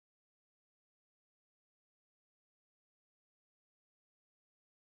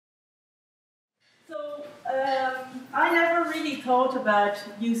I never really thought about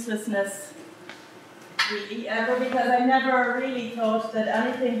uselessness, really, ever, because I never really thought that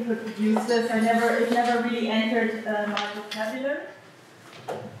anything could be useless. It never really entered my vocabulary.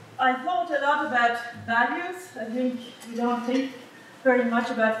 I thought a lot about values. I think we don't think very much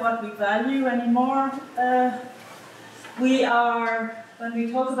about what we value anymore. When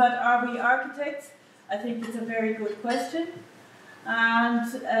we talk about are we architects, I think it's a very good question.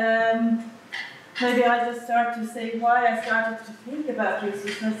 And maybe I'll just start to say why I started to think about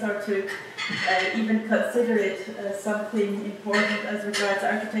uselessness, or to even consider it something important as regards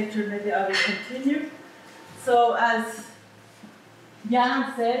architecture. Maybe I will continue. So as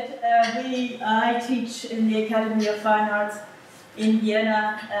Jan said, I teach in the Academy of Fine Arts in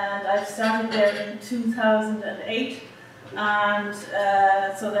Vienna, and I started there in 2008. And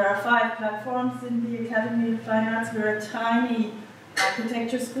so there are 5 platforms in the Academy of Fine Arts. We're a tiny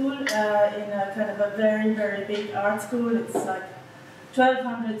architecture school in a kind of a very, very big art school. It's like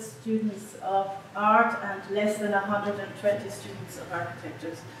 1,200 students of art and less than 120 students of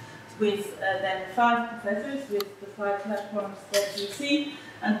architecture, with then 5 professors with the 5 platforms that you see.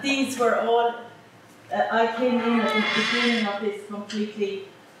 And these were all, I came in at the beginning of this completely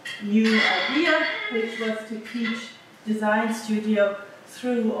new idea, which was to teach design studio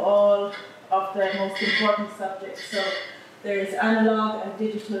through all of the most important subjects. So there is analog and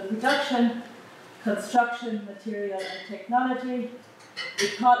digital production, construction, material and technology,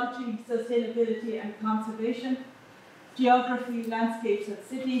 ecology, sustainability and conservation, geography, landscapes and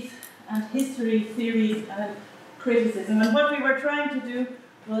cities, and history, theories and criticism. And what we were trying to do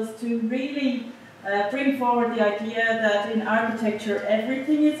was to really bring forward the idea that in architecture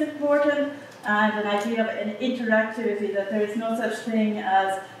everything is important, and an idea of an interactivity, that there is no such thing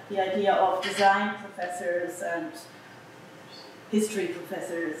as the idea of design professors and history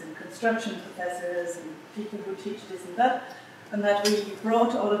professors and construction professors and people who teach this and that we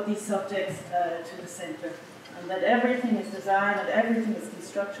brought all of these subjects to the center, and that everything is design and everything is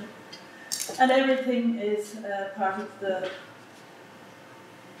construction and everything is part of the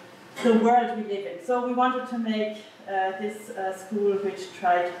world we live in. So we wanted to make this school which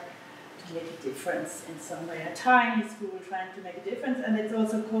tried to make a difference in some way, a tiny school trying to make a difference, and it's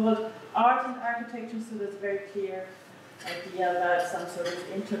also called Art and Architecture, so there's a very clear idea about some sort of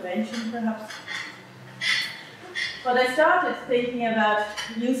intervention, perhaps. But I started thinking about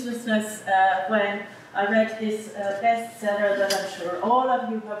uselessness when I read this bestseller that I'm sure all of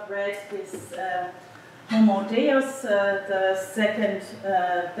you have read, this Homo Deus, the second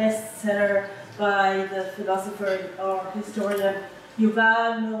bestseller by the philosopher or historian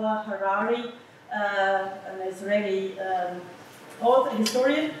Yuval Noah Harari, an Israeli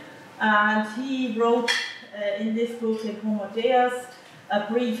historian, and he wrote in this book, in Homo Deus, a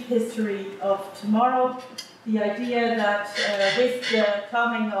brief history of tomorrow. The idea that with the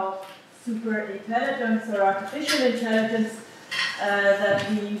coming of super intelligence or artificial intelligence, that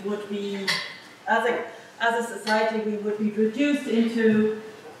we would be, as a society, we would be reduced into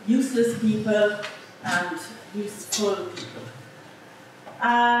useless people and useful people.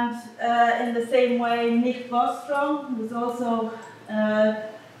 And in the same way, Nick Bostrom, who's also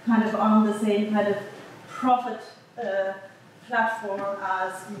kind of on the same kind of profit platform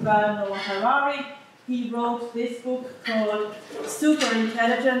as Yuval Noah Harari, he wrote this book called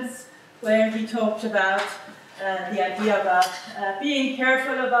Superintelligence, where he talked about the idea about being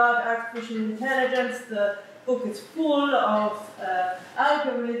careful about artificial intelligence. The book is full of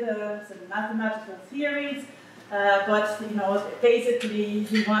algorithms and mathematical theories, but basically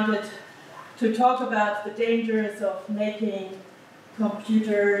he wanted to talk about the dangers of making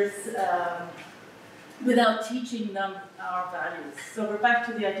computers without teaching them our values. So we're back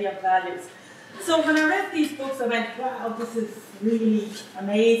to the idea of values. So when I read these books, I went, wow, this is really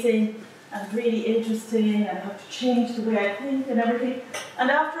amazing and really interesting, and how to change the way I think and everything. And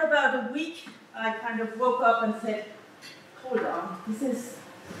after about a week, I kind of woke up and said, hold on, this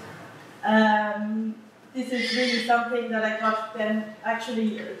is really something that I got then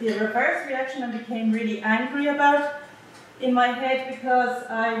actually the reverse reaction and became really angry about in my head, because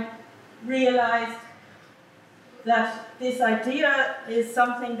I realized that this idea is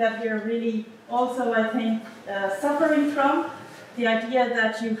something that we're really also, I think, suffering from. The idea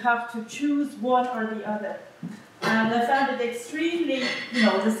that you have to choose one or the other. And I found it extremely,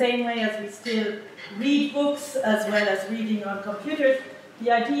 the same way as we still read books as well as reading on computers,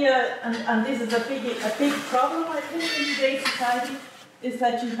 the idea, and this is a big problem, I think, in today's society, is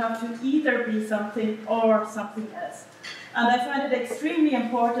that you have to either be something or something else. And I find it extremely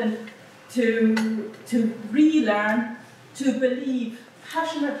important to relearn to believe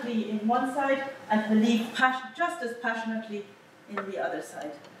passionately in one side and believe just as passionately in the other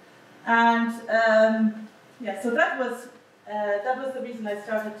side. And yeah, so that was the reason I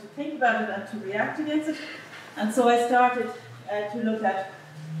started to think about it and to react against it. And so I started to look at,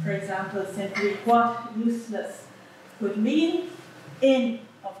 for example, simply what useless could mean in,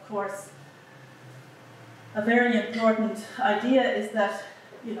 of course, a very important idea is that,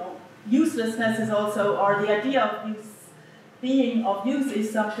 you know, uselessness is also, or the idea of use, being of use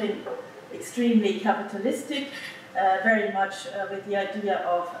is something extremely capitalistic, very much with the idea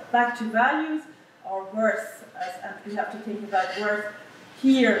of back to values or worth, and we have to think about worth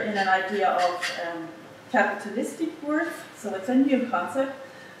here in an idea of capitalistic worth, so it's a new concept.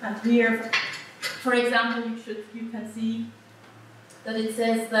 And here, for example, you can see that it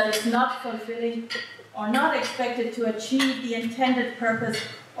says that it's not fulfilling or not expected to achieve the intended purpose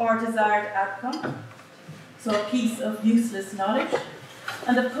or desired outcome. So a piece of useless knowledge.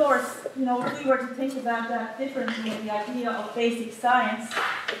 And of course, you know, if we were to think about that differently in the idea of basic science,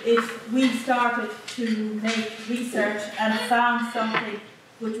 if we started to make research and found something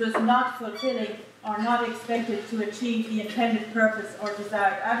which was not fulfilling or not expected to achieve the intended purpose or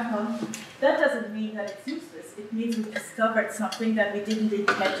desired outcome, that doesn't mean that it's useless. It means we've discovered something that we didn't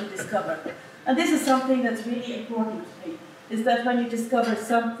intend to discover. And this is something that's really important to me, is that when you discover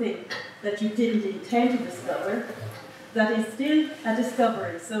something that you didn't intend to discover, that is still a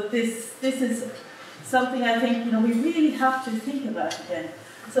discovery. So this is something I think, you know, we really have to think about again.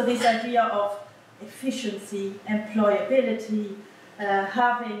 So this idea of efficiency, employability,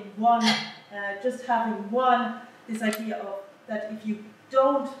 having one, this idea of that if you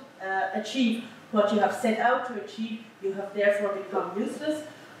don't achieve what you have set out to achieve, you have therefore become useless,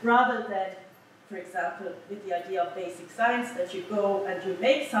 rather than, for example, with the idea of basic science, that you go and you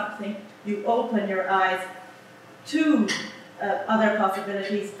make something, you open your eyes to other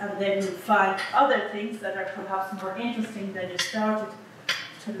possibilities, and then you find other things that are perhaps more interesting than you started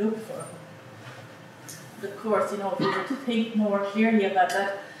to look for. Of course, you know, if we were to think more clearly about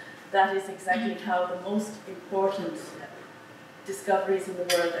that, that is exactly how the most important discoveries in the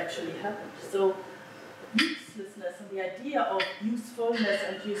world actually happened. So uselessness and the idea of usefulness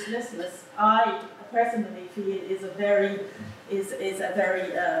and uselessness, I personally feel is a very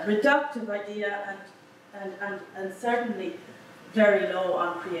reductive idea, and certainly very low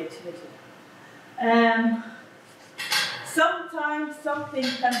on creativity. Sometimes something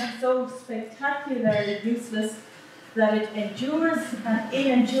can be so spectacularly useless that it endures, and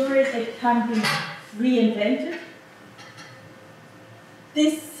in enduring it can be reinvented.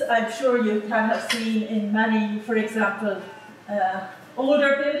 This, I'm sure you can have seen in many, for example,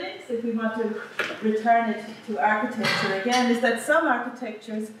 older buildings, if we want to return it to architecture again, is that some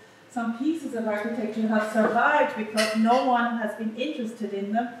architectures, some pieces of architecture have survived because no one has been interested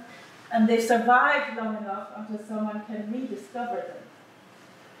in them, and they've survived long enough until someone can rediscover them.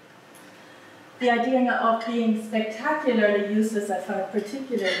 The idea of being spectacularly useless I find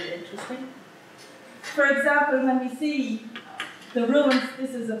particularly interesting. For example, when we see the ruins,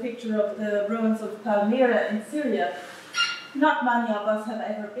 this is a picture of the ruins of Palmyra in Syria. Not many of us have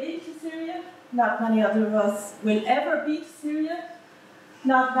ever been to Syria. Not many of us will ever be to Syria.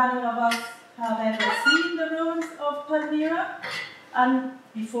 Not many of us have ever seen the ruins of Palmyra and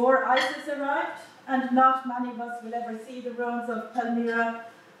before ISIS arrived, and not many of us will ever see the ruins of Palmyra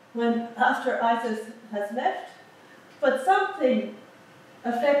after ISIS has left. But something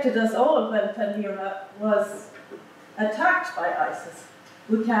affected us all when Palmyra was attacked by ISIS.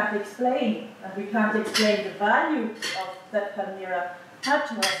 We can't explain, and we can't explain the value of that Palmyra had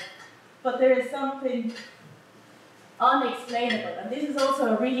to us, but there is something unexplainable, and this is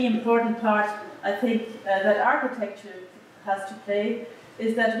also a really important part, I think, that architecture has to play,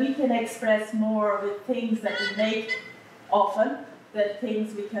 is that we can express more with things that we make often than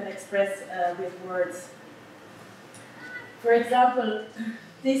things we can express with words. For example,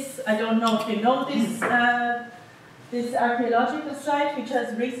 this, I don't know if you know this, this archaeological site which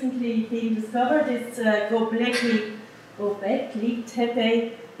has recently been discovered. It's Göbekli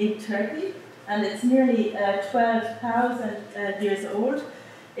Tepe in Turkey, and it's nearly 12,000 years old.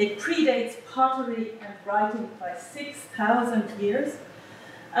 It predates pottery and writing by 6,000 years,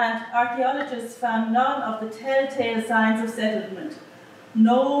 and archaeologists found none of the telltale signs of settlement.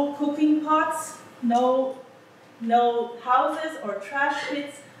 No cooking pots, no houses or trash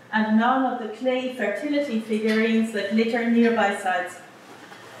pits, and none of the clay fertility figurines that litter nearby sites.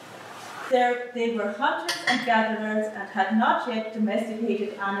 They were hunters and gatherers and had not yet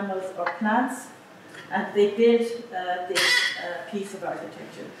domesticated animals or plants, and they built this piece of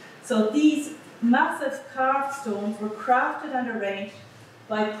architecture. So these massive carved stones were crafted and arranged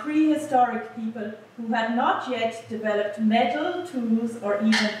by prehistoric people who had not yet developed metal, tools, or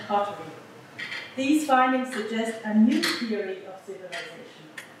even pottery. These findings suggest a new theory of civilization.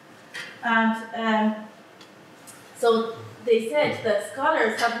 And so they said that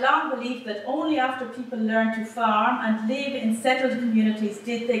scholars have long believed that only after people learned to farm and live in settled communities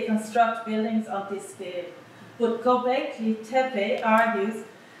did they construct buildings on this scale. But Göbekli Tepe argues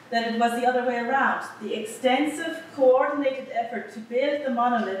that it was the other way around. The extensive, coordinated effort to build the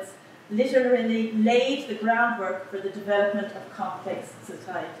monoliths literally laid the groundwork for the development of complex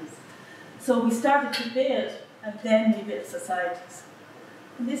societies. So we started to build, and then we built societies.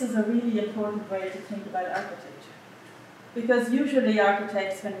 And this is a really important way to think about architecture. Because usually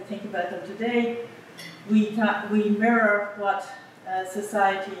architects, when we think about them today, we mirror what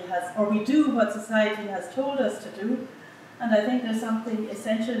society has, or we do what society has told us to do. And I think there's something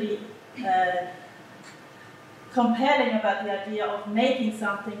essentially compelling about the idea of making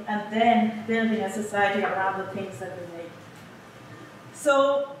something and then building a society around the things that we make.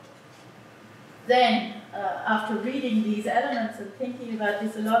 So then, after reading these elements and thinking about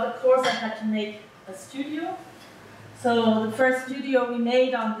this a lot, of course I had to make a studio. So the first studio we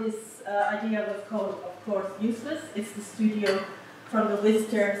made on this idea was called, of course, Useless. It's the studio from the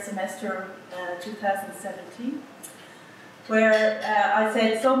Worcester semester 2017, where I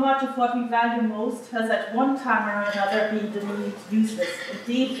said so much of what we value most has at one time or another been deemed useless.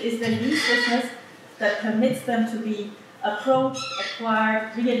 Indeed, it is their uselessness that permits them to be approached,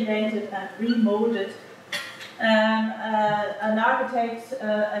 acquired, reinvented, and remolded. An architect,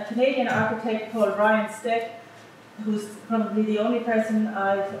 a Canadian architect called Ryan Steck, who's probably the only person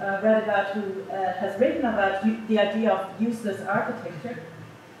I've read about who has written about the idea of useless architecture,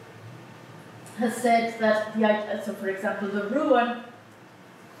 has said that, so for example, the ruin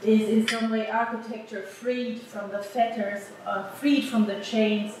is in some way architecture freed from the fetters, freed from the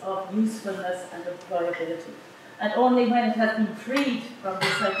chains of usefulness and employability. And only when it has been freed from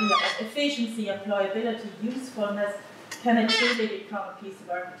this idea of efficiency, employability, usefulness, can it truly become a piece of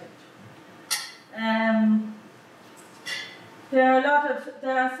architecture.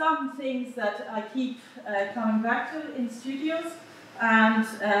 There are some things that I keep coming back to in studios, and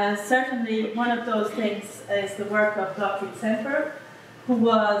certainly one of those things is the work of Gottfried Semper, who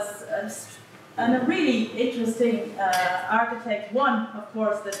was a really interesting architect. One, of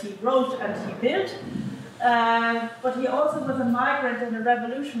course, that he wrote and he built, but he also was a migrant and a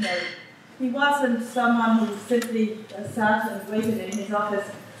revolutionary. He wasn't someone who simply sat and waited in his office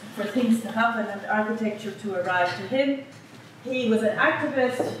for things to happen and architecture to arrive to him. He was an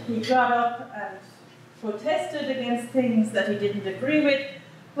activist. He got up and protested against things that he didn't agree with.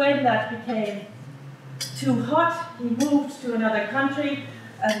 When that became too hot, he moved to another country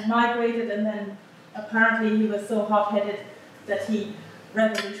and migrated, and then apparently he was so hot-headed that he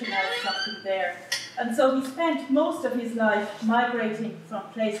revolutionized something there. And so he spent most of his life migrating from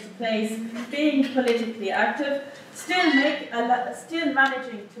place to place, being politically active, still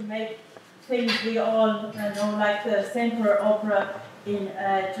managing to make things we all know, like the Semper Opera in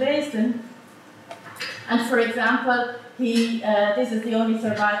Dresden. And for example, this is the only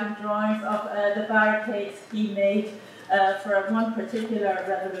surviving drawings of the barricades he made for one particular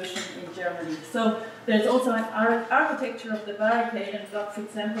revolution in Germany. So there's also an architecture of the barricade, and Gottfried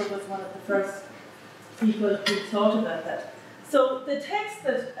Semper was one of the first people who thought about that. So the text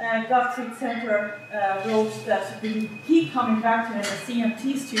that Gottfried Semper wrote that we keep coming back to in the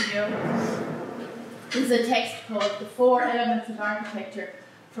CMT studio is a text called The Four Elements of Architecture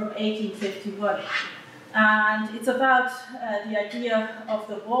from 1851. And it's about the idea of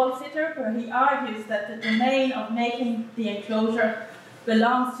the wall fitter, where he argues that the domain of making the enclosure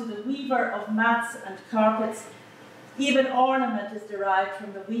belongs to the weaver of mats and carpets. Even ornament is derived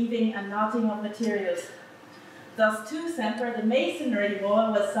from the weaving and knotting of materials. Thus, to Semper, the masonry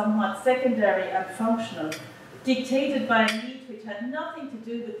wall was somewhat secondary and functional, dictated by a need which had nothing to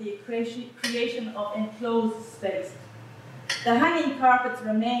do with the creation of enclosed space. The hanging carpets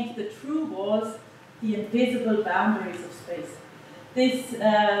remained the true walls, the invisible boundaries of space. This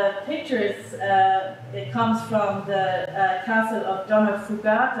picture it comes from the castle of Donna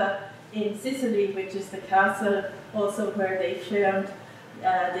Fugata in Sicily, which is the castle also where they filmed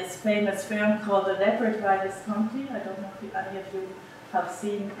this famous film called The Leopard by Visconti. I don't know if any of you have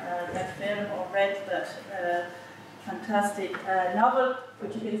seen that film or read that fantastic novel,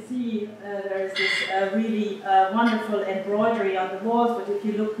 but you can see there's this really wonderful embroidery on the walls, but if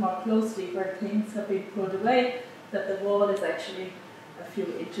you look more closely where things have been pulled away, that the wall is actually a few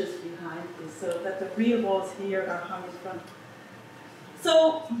inches behind this, so that the real walls here are hung in front.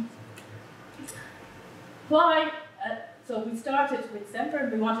 So, why? So we started with Semper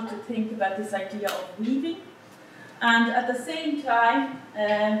and we wanted to think about this idea of weaving. And at the same time,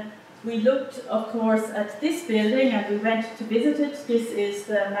 we looked, of course, at this building and we went to visit it. This is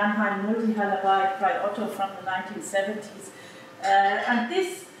the Mannheim Multihalle by Otto from the 1970s. And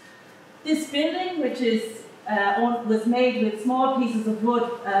this building, which was made with small pieces of wood,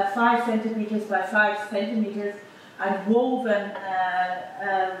 5 centimeters by 5 centimeters, and woven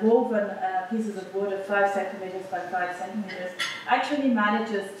pieces of wood of 5 centimeters by 5 centimeters, actually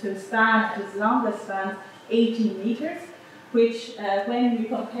manages to span, at its longest span, 18 meters, which, when you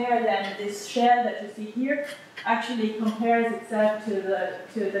compare then this shell that you see here, actually compares itself to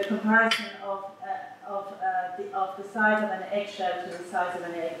the comparison of the size of an eggshell to the size of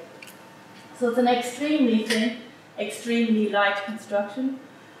an egg. So it's an extremely thin, extremely light construction.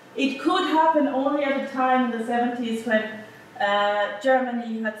 It could happen only at a time in the 70s when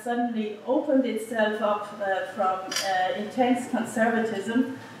Germany had suddenly opened itself up from intense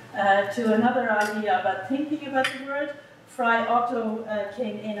conservatism to another idea about thinking about the world. Fry Otto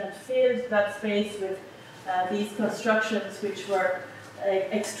came in and filled that space with these constructions which were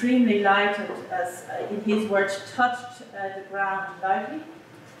extremely light and, as in his words, touched the ground lightly.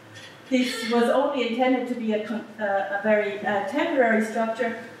 This was only intended to be a very temporary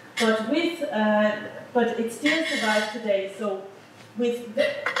structure, but it still survives today. So with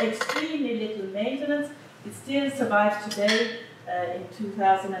extremely little maintenance, it still survives today in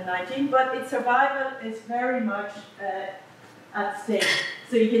 2019, but its survival is very much at stake.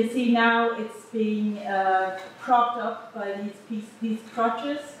 So you can see now it's being propped up by these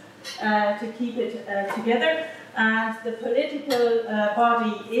crutches to keep it together, and the political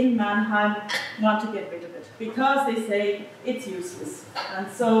body in Mannheim want to get rid of it because they say it's useless.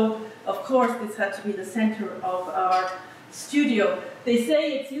 And so, of course, this had to be the center of our studio. They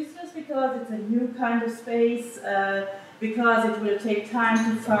say it's useless because it's a new kind of space, because it will take time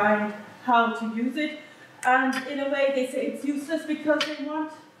to find how to use it. And in a way, they say it's useless because they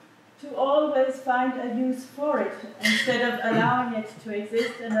want to always find a use for it, instead of allowing it to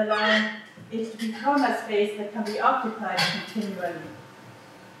exist and allowing it to become a space that can be occupied continually.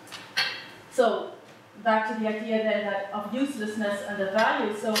 So, back to the idea then of uselessness and the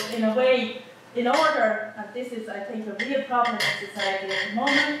value. So, in a way, in order, and this is, I think, a real problem in society at the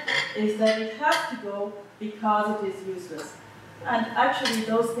moment, is that it has to go because it is useless. And actually,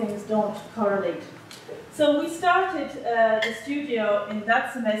 those things don't correlate. So we started the studio in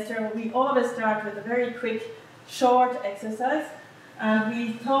that semester. We always start with a very quick, short exercise. And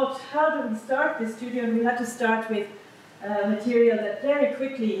we thought, how do we start the studio? And we had to start with material that very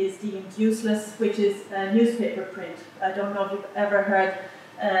quickly is deemed useless, which is newspaper print. I don't know if you've ever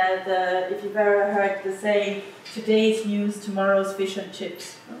heard the saying, today's news, tomorrow's fish and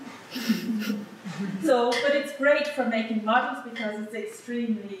chips. So, but it's great for making models because it's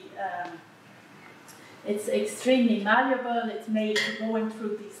extremely malleable, it's made for going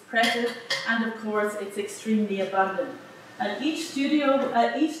through these presses, and of course it's extremely abundant. And each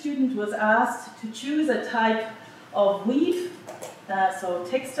student was asked to choose a type of weave, so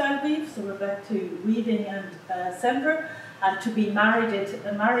textile weave, so we're back to weaving and Semper, and to be married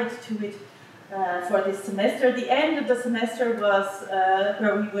to it for this semester. The end of the semester was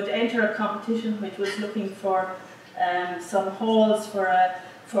where we would enter a competition which was looking for some halls for a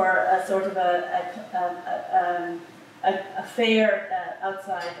sort of a fair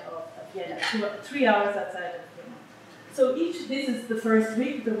outside of Vienna, 3 hours outside of Vienna. So this is the first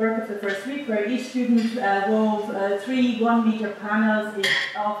week, the work of the first week, where each student wove 3 1-meter panels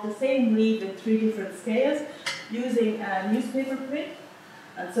of the same weave in 3 different scales, using newspaper print.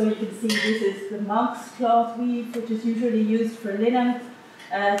 And so you can see this is the monk's cloth weave, which is usually used for linen.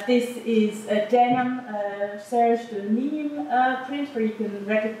 This is a denim serge de ligne print, where you can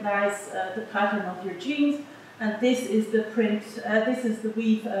recognize the pattern of your jeans. And this is the print, this is the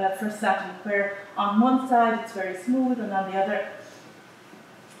weave for satin, where on one side it's very smooth, and on the other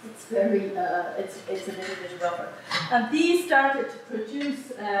it's very, it's a little bit rougher. And these started to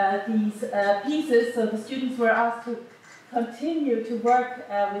produce these pieces, so the students were asked to continue to work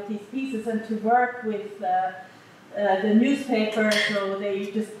with these pieces and to work with the newspaper. So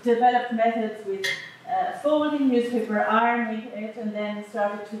they just developed methods with folding newspaper, ironing it, and then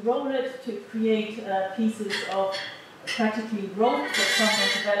started to roll it to create pieces of practically rope. So someone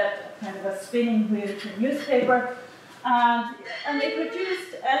developed a kind of a spinning wheel to newspaper. And they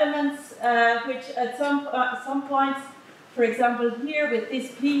produced elements which at some points, for example here with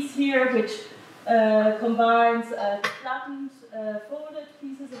this piece here, which combines the flattened folded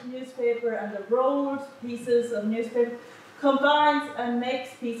pieces of newspaper and the rolled pieces of newspaper, combines and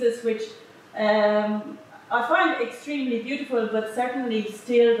makes pieces which I find extremely beautiful, but certainly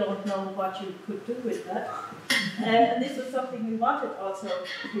still don't know what you could do with that. And this was something we wanted also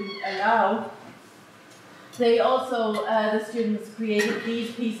to allow. They also, the students created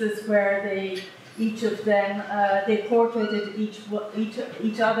these pieces where they, each of them, they portraited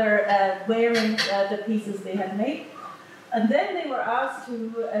each other wearing the pieces they had made. And then they were asked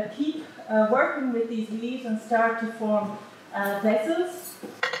to keep working with these leaves and start to form vessels.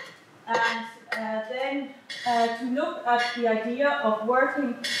 And then to look at the idea of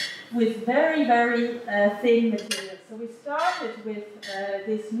working with very, very thin materials. So we started with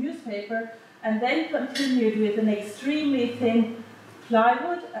this newspaper and then continued with an extremely thin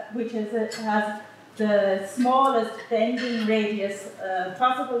plywood, which has the smallest bending radius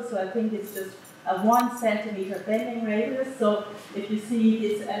possible. So I think it's just a 1 centimeter bending radius. So if you see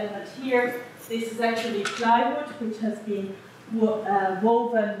this element here, this is actually plywood, which has been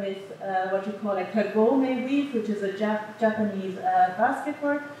woven with what you call a kagome weave, which is a Japanese basket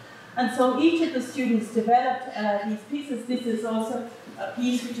work. And so each of the students developed these pieces. This is also a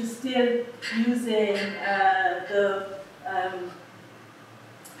piece which is still using the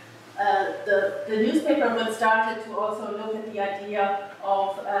newspaper, but started to also look at the idea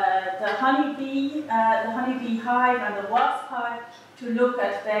of the honeybee hive and the wasp hive, to look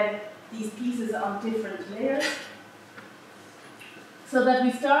at then these pieces on different layers. So that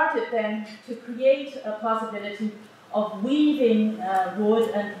we started then to create a possibility of weaving wood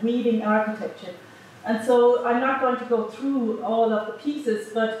and weaving architecture. And so I'm not going to go through all of the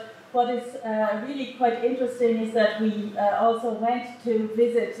pieces, but what is really quite interesting is that we also went to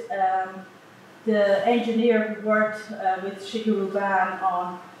visit the engineer who worked with Shigeru Ban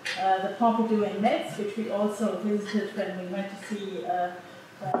on the Pompidou in Metz, which we also visited when we went to see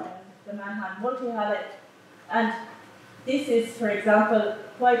the Mannheim Multihalle. And this is, for example,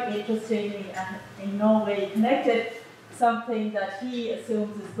 quite interesting and in no way connected, something that he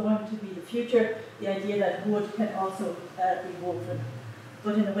assumes is going to be the future, the idea that wood can also be woven,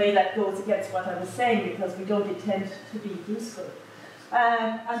 but in a way that goes against what I was saying, because we don't intend to be useful.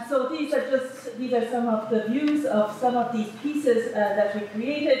 And so these are some of the views of some of these pieces that we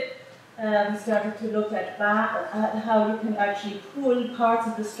created. We started to look at how you can actually pull parts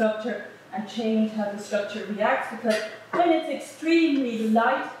of the structure and change how the structure reacts, because when it's extremely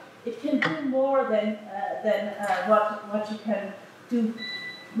light, it can do more than what you can do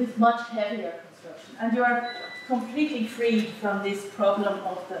with much heavier construction. And you are completely freed from this problem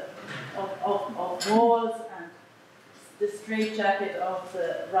of walls and the straitjacket of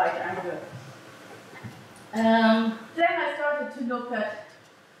the right angle. Then I started to look at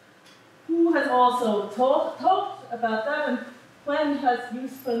who has also talked about that, and when has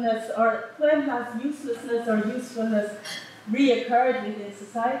usefulness or when has uselessness or usefulness reoccurred within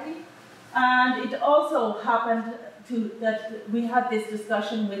society. And it also happened that we had this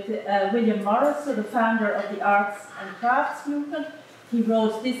discussion with William Morris, so the founder of the arts and crafts movement. He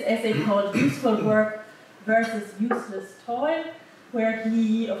wrote this essay called Useful Work versus Useless Toil, where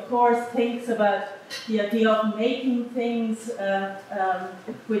he, of course, thinks about the idea of making things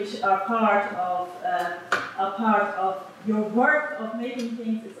which are part of your work of making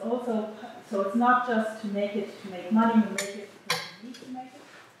things. Is also, so it's not just to make it to make money, you make it because you need to make it.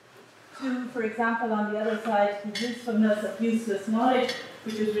 To, for example, on the other side, the usefulness of useless knowledge,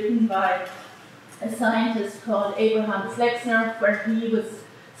 which was written by a scientist called Abraham Flexner, where he was,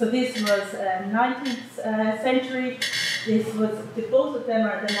 so this was 19th century, this was, both of them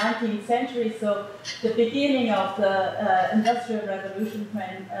are the 19th century, so the beginning of the Industrial Revolution,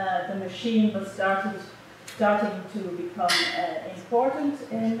 when the machine was starting to become important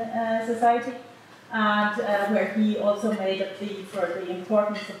in society, and where he also made a plea for the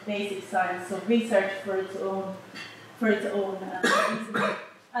importance of basic science, so research for its own reason.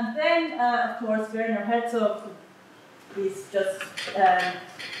 And then, of course, Werner Herzog is just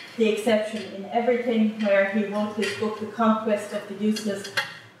the exception in everything, where he wrote this book, The Conquest of the Useless,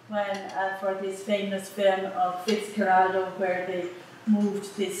 when for this famous film of Fitzcarraldo, where they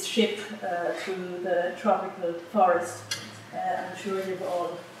moved this ship through the tropical forest. I'm sure you've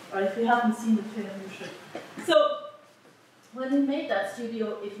all, or if you haven't seen the film, you should. So, when we made that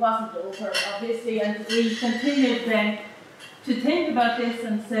studio, it wasn't over, obviously, and we continued then to think about this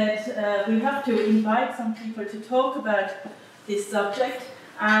and said we have to invite some people to talk about this subject.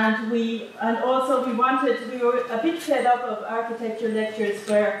 And we were a bit fed up of architecture lectures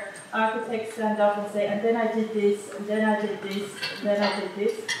where architects stand up and say, and then I did this, and then I did this, and then I did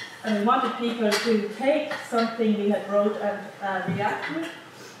this. And we wanted people to take something we had wrote and react to it.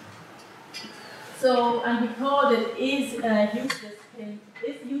 So, and we called it Is Useless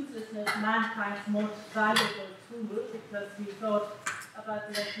is uselessness mankind's most valuable tool? Because we thought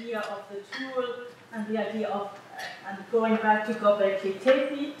about the idea of the tool and the idea of, and going back to Göbekli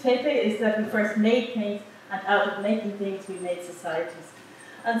Tepe, is that we first made things, and out of making things we made societies.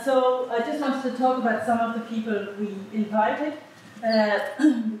 And so I just wanted to talk about some of the people we invited,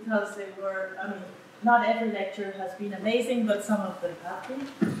 because they were, I mean, not every lecture has been amazing, but some of them have been.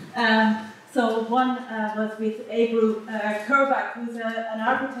 So one was with Ebru Kerbach, who's an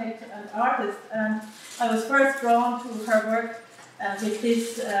architect and artist, and I was first drawn to her work with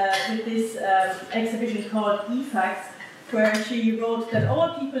this exhibition called EFACTS, where she wrote that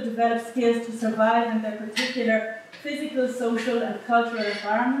all people develop skills to survive in their particular physical, social, and cultural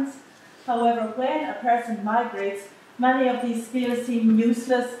environments. However, when a person migrates, many of these skills seem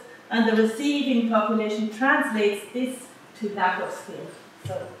useless, and the receiving population translates this to lack of skill.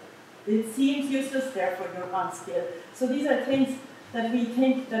 So it seems useless, therefore you're unskilled. So these are things that we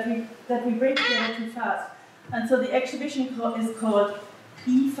think that we bring together too fast. And so the exhibition is called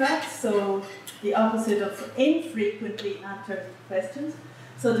EFACTS, so the opposite of infrequently answered questions.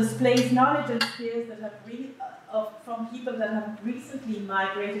 So displays knowledge and skills that have from people that have recently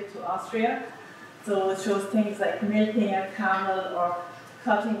migrated to Austria. So it shows things like milking a camel or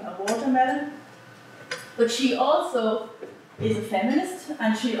cutting a watermelon. But she also is a feminist,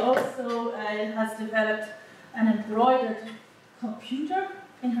 and she also has developed an embroidered computer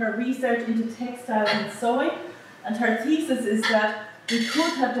in her research into textiles and sewing. And her thesis is that we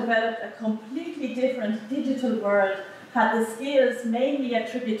could have developed a completely different digital world had the skills mainly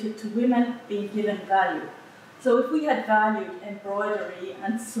attributed to women being given value. So if we had valued embroidery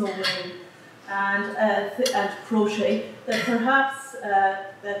and sewing and crochet, then perhaps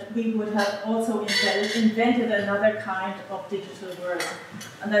that we would have also invented another kind of digital world.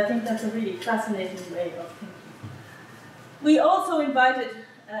 And I think that's a really fascinating way of thinking. We also invited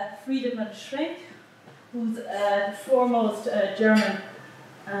Friedemann Schrenk, who's the foremost German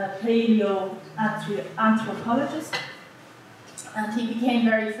paleo-anthropologist. And he became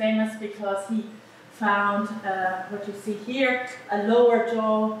very famous because he found what you see here, a lower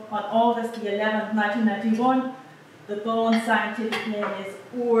jaw on August the 11th, 1991. The bone scientific name is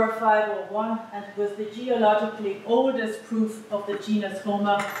Ur-501, and it was the geologically oldest proof of the genus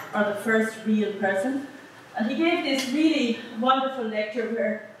Homo, or the first real person. And he gave this really wonderful lecture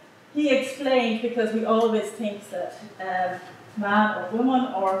where he explained, because we always think that man or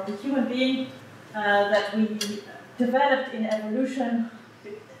woman or the human being that we developed in evolution,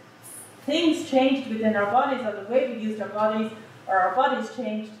 things changed within our bodies, or the way we used our bodies, or our bodies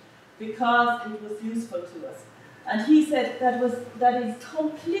changed because it was useful to us. And he said that is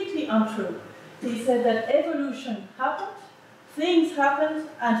completely untrue. He said that evolution happened, things happened,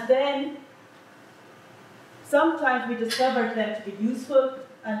 and then sometimes we discovered them to be useful,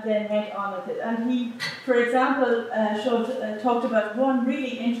 and then went on with it. And he, for example, talked about one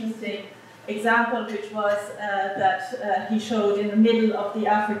really interesting example, which was that he showed in the middle of the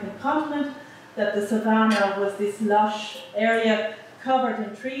African continent that the savannah was this lush area covered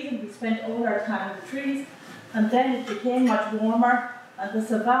in trees, and we spent all our time in the trees. And then it became much warmer, and the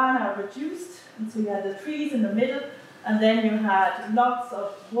savannah reduced, and so you had the trees in the middle, and then you had lots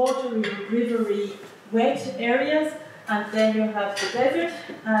of watery, rivery, wet areas, and then you have the desert.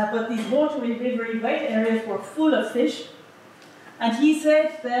 But these watery, rivery, wet areas were full of fish. And he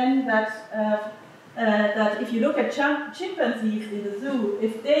said then that that if you look at chimpanzees in the zoo,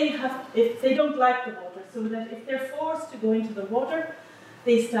 if they don't like the water, so that if they're forced to go into the water,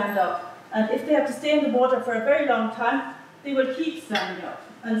 they stand up. And if they have to stay in the water for a very long time, they will keep standing up.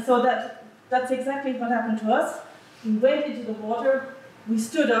 And so that's exactly what happened to us. We went into the water, we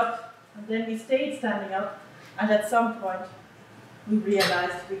stood up, and then we stayed standing up, and at some point we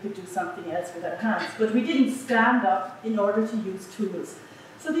realized we could do something else with our hands. But we didn't stand up in order to use tools.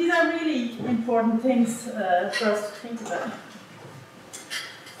 So these are really important things for us to think about.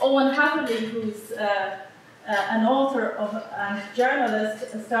 Owen Hathaway, who's an author and journalist,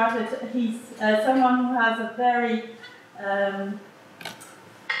 he's someone who has a very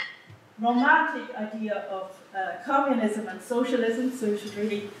romantic idea of communism and socialism, so you should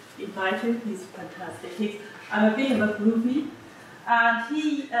really invite him. He's fantastic. I'm a bit of a groupie. And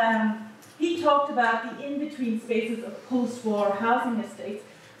he talked about the in-between spaces of post-war housing estates,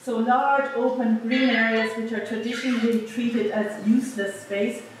 so large open green areas which are traditionally treated as useless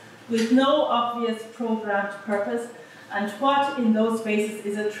space with no obvious programmed purpose, and what in those spaces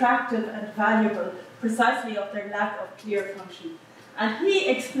is attractive and valuable precisely of their lack of clear function. And he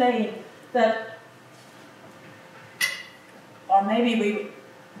explained that, or maybe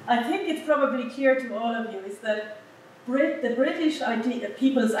I think it's probably clear to all of you, is that the British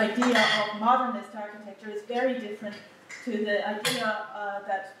people's idea of modernist architecture is very different to the idea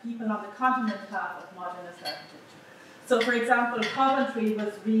that people on the continent have of modernist architecture. So, for example, Coventry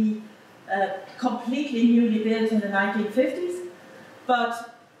was completely newly built in the 1950s,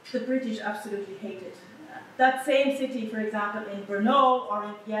 but the British absolutely hate it. That same city, for example, in Brno or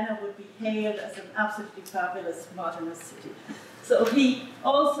in Vienna would be hailed as an absolutely fabulous modernist city. So he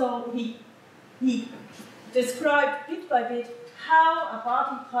described bit by bit how a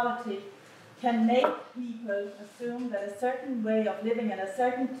body politic can make people assume that a certain way of living and a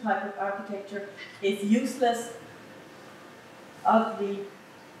certain type of architecture is useless, ugly,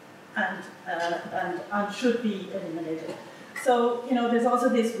 and should be eliminated. So, you know, there's also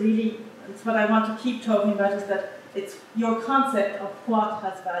this really, it's what I want to keep talking about, is that it's your concept of what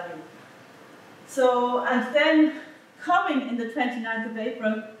has value. So, and then coming in the 29th of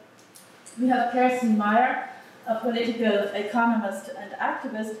April, we have Kirsten Meyer, a political economist and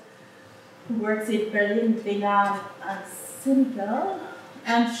activist who works in Berlin, Benin, and Senegal,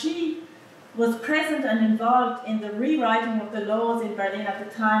 and she was present and involved in the rewriting of the laws in Berlin at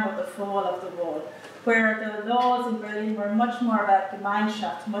the time of the fall of the wall, where the laws in Berlin were much more about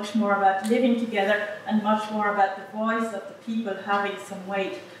Gemeinschaft, much more about living together, and much more about the voice of the people having some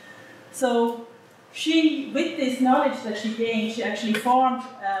weight. So she, with this knowledge that she gained, she actually formed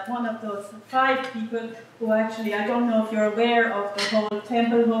one of those 5 people who actually, I don't know if you're aware of the whole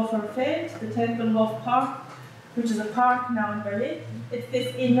Tempelhofer Feld, the Tempelhof Park, which is a park now in Berlin. It's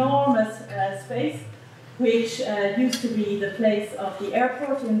this enormous space, which used to be the place of the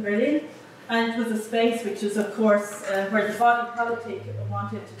airport in Berlin. And it was a space which is, of course, where the body politic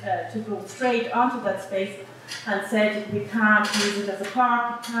wanted to go straight onto that space and said, we can't use it as a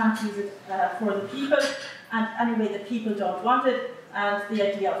park, we can't use it for the people. And anyway, the people don't want it. And the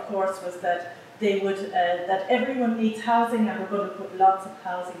idea, of course, was that they would, that everyone needs housing, and we're going to put lots of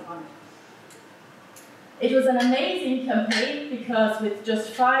housing on it. It was an amazing campaign, because with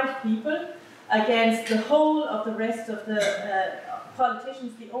just 5 people against the whole of the rest of the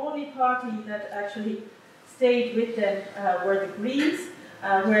politicians, the only party that actually stayed with them were the Greens,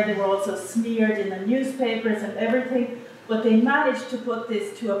 where they were also smeared in the newspapers and everything, but they managed to put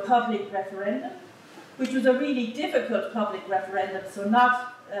this to a public referendum, which was a really difficult public referendum, so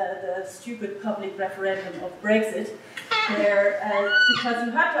not the stupid public referendum of Brexit, where, because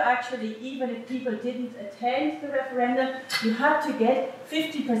you had to actually, even if people didn't attend the referendum, you had to get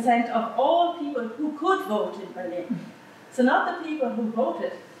 50% of all people who could vote in Berlin. So not the people who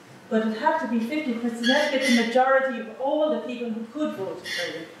voted, but it had to be 50%, to get the majority of all the people who could vote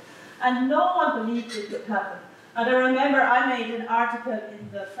in Berlin. And no one believed it would happen. And I remember I made an article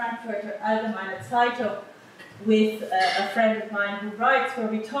in the Frankfurter Allgemeine Zeitung with a friend of mine who writes, where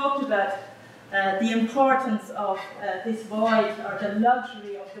we talked about the importance of this void, or the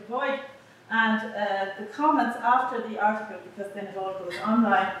luxury of the void, and the comments after the article, because then it all goes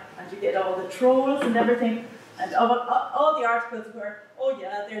online and you get all the trolls and everything, and all the articles were, oh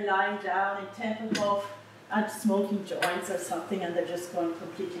yeah, they're lying down in Tempelhof and smoking joints or something, and they're just going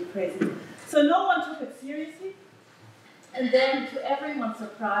completely crazy. So no one took it seriously, and then to everyone's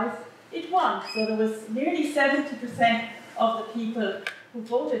surprise, it won. So there was nearly 70% of the people who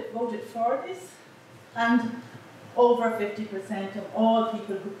voted for this, and over 50% of all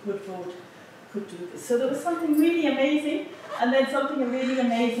people who could vote could do this. So there was something really amazing, and then something really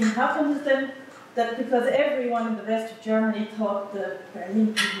amazing happened to them, that because everyone in the rest of Germany thought the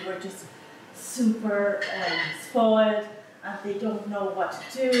Berlin people were just super spoiled, and they don't know what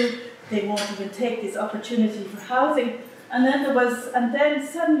to do, they won't even take this opportunity for housing. And then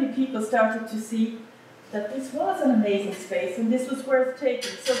suddenly people started to see that this was an amazing space and this was worth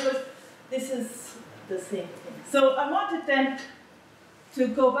taking. So this is the same thing. So I wanted then to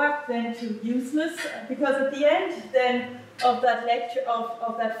go back then to useless, because at the end then of that lecture,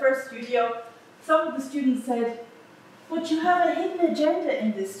 of that first studio, some of the students said, but you have a hidden agenda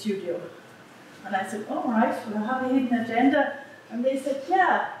in this studio. And I said, all right, well, I have a hidden agenda. And they said,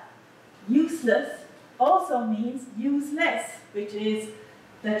 yeah, useless also means use less, which is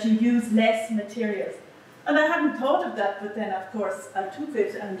that you use less materials. And I hadn't thought of that, but then of course I took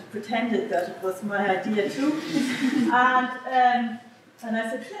it and pretended that it was my idea too. And I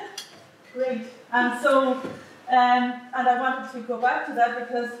said, yeah, great. And so, and I wanted to go back to that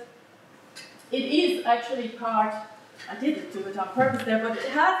because it is actually part, I didn't do it on purpose there, but it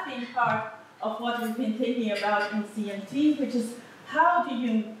has been part of what we've been thinking about in CMT, which is how do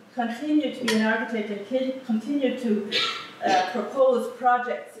you continue to be an architect and continue to propose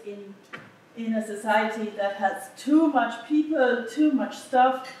projects in a society that has too much people, too much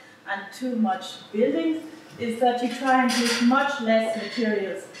stuff, and too much buildings. is that you try and use much less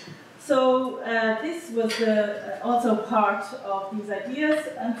materials. So this was also part of these ideas,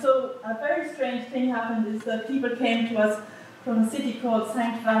 and so a very strange thing happened is that people came to us from a city called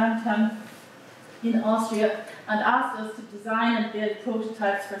St. Valentin in Austria and asked us to design and build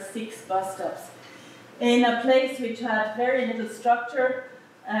prototypes for 6 bus stops in a place which had very little structure.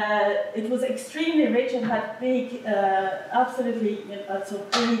 It was extremely rich and had big, absolutely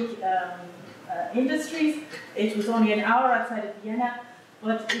big industries. It was only an hour outside of Vienna,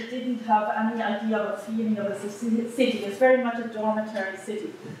 but it didn't have any idea of a feeling of a city. It was very much a dormitory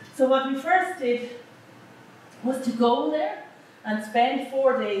city. So what we first did was to go there and spend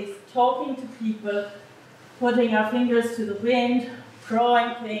 4 days talking to people, putting our fingers to the wind,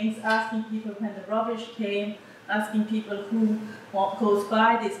 drawing things, asking people when the rubbish came, asking people who goes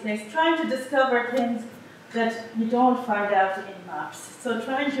by this place, trying to discover things that you don't find out in maps. So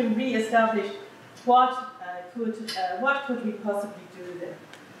trying to re-establish what could we possibly do there.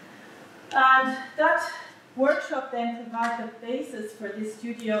 And that workshop then provided the basis for this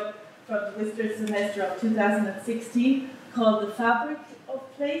studio from the winter semester of 2016 called The Fabric of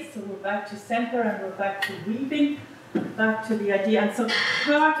Place. So we're back to center and we're back to weaving, back to the idea. And so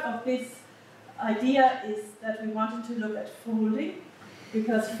part of this idea is that we wanted to look at folding,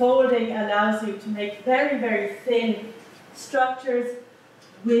 because folding allows you to make very, very thin structures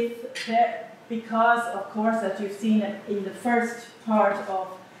because, of course, as you've seen in the first part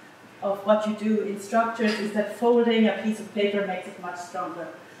of what you do in structures, is that folding a piece of paper makes it much stronger.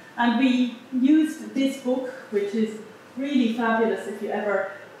 And we used this book, which is really fabulous if you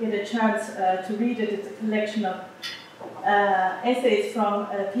ever get a chance to read it. It's a collection of essays from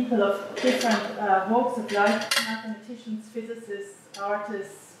people of different walks of life, mathematicians, physicists,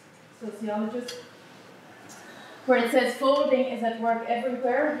 artists, sociologists, where it says folding is at work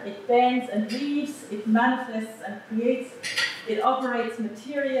everywhere. It bends and weaves, it manifests and creates, it operates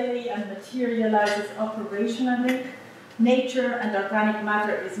materially and materializes operationally. Nature and organic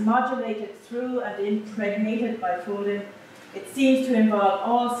matter is modulated through and impregnated by folding. It seems to involve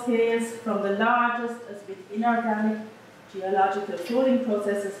all scales, from the largest, as with inorganic geological folding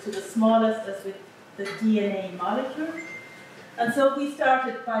processes, to the smallest, as with the DNA molecule. And so we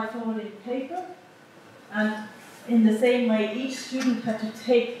started by folding paper, and in the same way, each student had to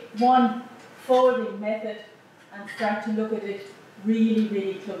take one folding method and start to look at it really,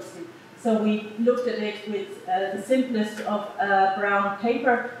 really closely. So we looked at it with the simplest of brown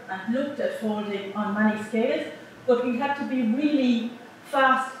paper and looked at folding on many scales, but we had to be really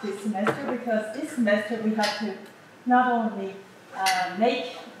fast this semester, because this semester we had to not only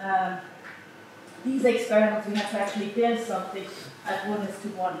make these experiments, we had to actually build something at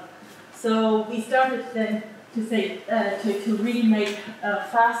 1:1. So we started then to say, to really make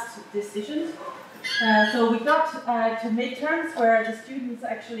fast decisions. So we got to midterms, where the students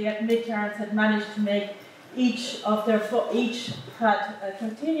actually at midterms had managed to make each had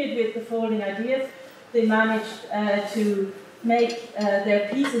continued with the folding ideas. They managed to make their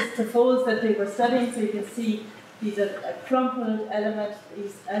pieces, the folds that they were studying. So you can see these are crumpled elements,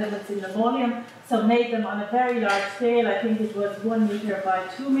 these elements in linoleum. So made them on a very large scale. I think it was 1 meter by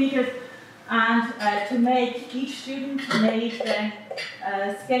 2 meters. And to make, each student made then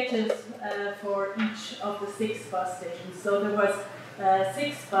sketches for each of the 6 bus stations. So there was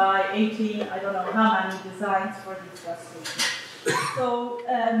 6 by 18, I don't know how many designs for these bus stations. So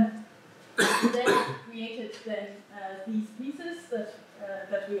then we created then these pieces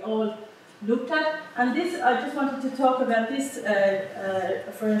that we all looked at. And this, I just wanted to talk about this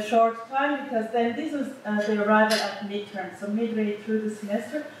for a short time, because then this was the arrival at midterm, so midway through the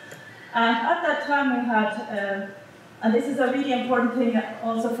semester. And at that time we had, and this is a really important thing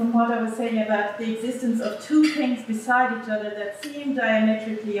also from what I was saying about the existence of 2 things beside each other that seem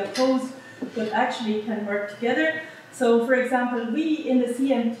diametrically opposed, but actually can work together. So for example, we in the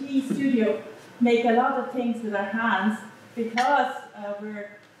CMT studio make a lot of things with our hands, because we're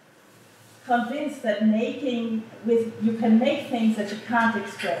convinced that you can make things that you can't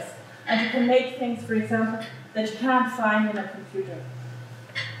express. And you can make things, for example, that you can't find in a computer.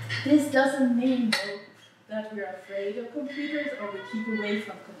 This doesn't mean, though, that we're afraid of computers or we keep away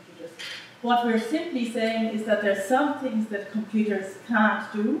from computers. What we're simply saying is that there's some things that computers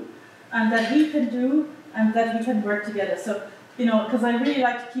can't do, and that we can do, and that we can work together. So, you know, because I really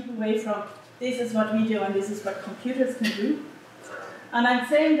like to keep away from this is what we do and this is what computers can do. And I'm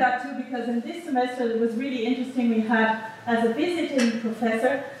saying that too because in this semester it was really interesting. We had, as a visiting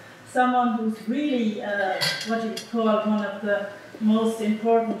professor, someone who's really, what you call one of the most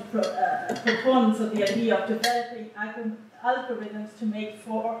important proponents of the idea of developing algorithms to make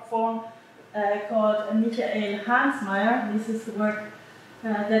form called Michael Hansmeyer. This is the work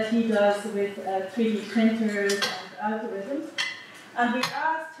that he does with 3D printers and algorithms. And we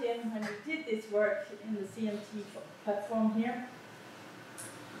asked him, when we did this work in the CMT platform here,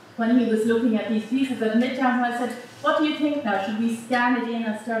 when he was looking at these pieces at midterm, I said, what do you think now? Should we scan it in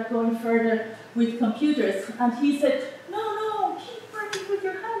and start going further with computers? And he said, no, keep working with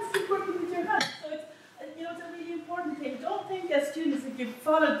your hands, keep working with your hands. So it's, it's a really important thing. Don't think as students, if you've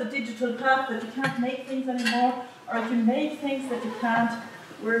followed the digital path, that you can't make things anymore, or if you make things that you can't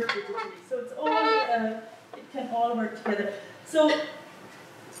work digitally. So it's all, it can all work together. So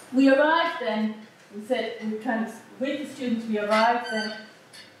we arrived then, we said, we kind of, with the students, we arrived then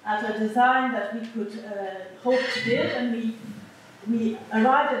at a design that we could hope to build, and we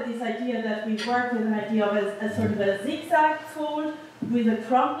arrived at this idea that we work with an idea of a sort of a zigzag fold with a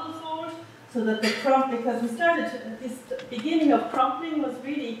crumple fold, so that the crumple, because we started, this beginning of crumpling was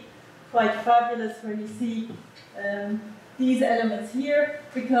really quite fabulous, where you see these elements here,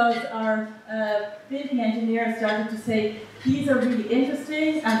 because our building engineer started to say, these are really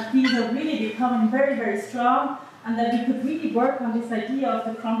interesting, and these are really becoming very, very strong, and that we could really work on this idea of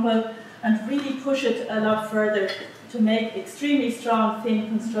the crumple and really push it a lot further to make extremely strong, thin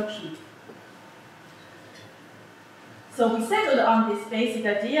construction. So we settled on this basic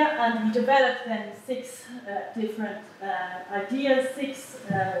idea, and we developed then 6 different ideas, 6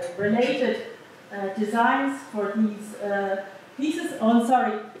 related designs for these pieces. Oh,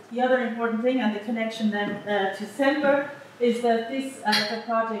 sorry, the other important thing, and the connection then to Semper, is that this is a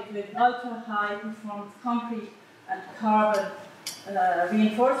project with ultra-high performance concrete and carbon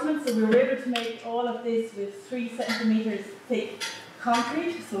reinforcement. So we were able to make all of this with 3 centimeters thick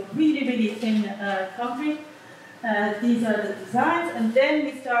concrete, so really, really thin concrete. These are the designs, and then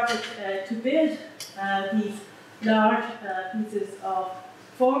we started to build these large pieces of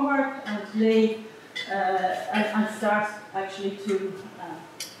formwork and lay and start actually to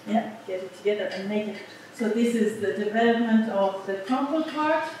get it together and make it. So this is the development of the crumple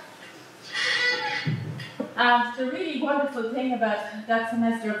part. And the really wonderful thing about that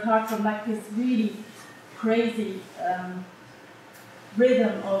semester, apart from like this really crazy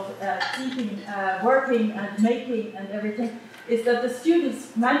rhythm of keeping working and making and everything, is that the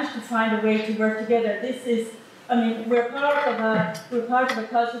students managed to find a way to work together. This is, I mean, we're part of a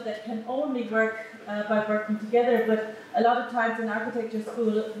culture that can only work by working together, but a lot of times in architecture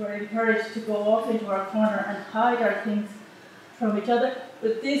school we're encouraged to go off into our corner and hide our things from each other.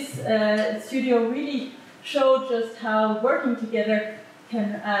 But this studio really showed just how working together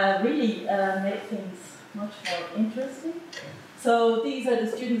can really make things much more interesting. So these are the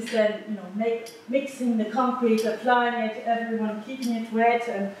students then, mixing the concrete, applying it, everyone keeping it wet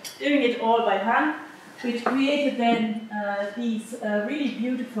and doing it all by hand, which created then these really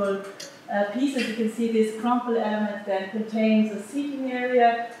beautiful pieces. You can see this crumple element then contains a seating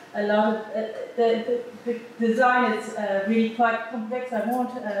area. A lot of the design is really quite complex. I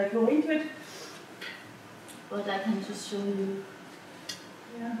won't go into it, but I can just show you.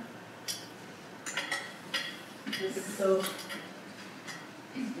 Yeah. So.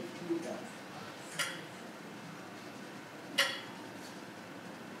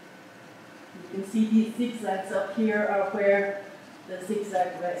 You can see these zigzags up here are where the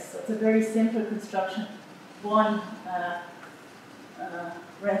zigzag rests. So it's a very simple construction. One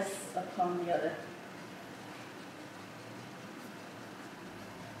rests upon the other.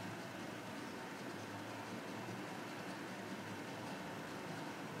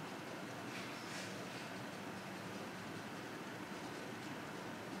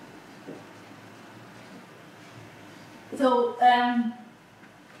 So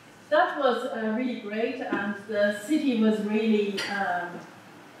that was really great, and the city was really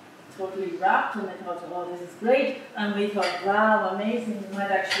totally wrapped, and they thought, oh, this is great, and we thought, wow, amazing, we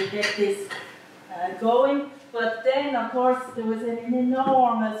might actually get this going. But then, of course, there was an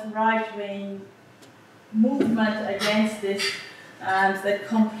enormous right-wing movement against this, and that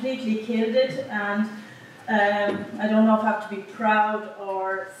completely killed it. And I don't know if I have to be proud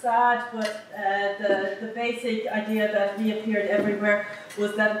or sad, but the basic idea that reappeared everywhere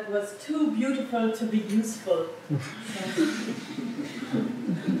was that it was too beautiful to be useful.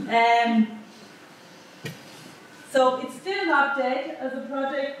 So it's still not dead as a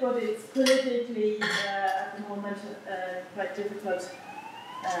project, but it's politically at the moment quite difficult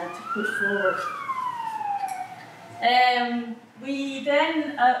to put forward. We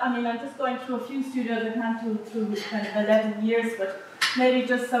then, I'm just going through a few studios. I can't go through kind of 11 years, but maybe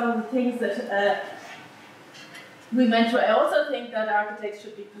just some of the things that we went through. I also think that architects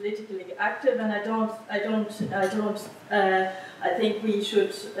should be politically active, and I think we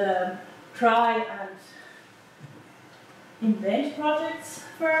should try and invent projects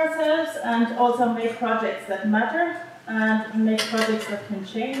for ourselves and also make projects that matter and make projects that can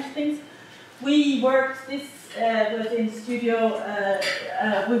change things. We worked, this was in studio,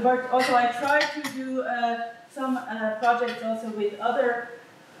 we worked also, I tried to do some projects also with other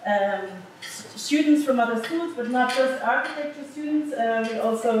students from other schools, but not just architecture students. We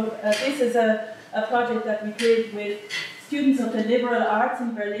also, this is a project that we did with students of the liberal arts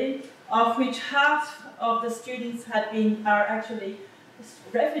in Berlin, of which half of the students are actually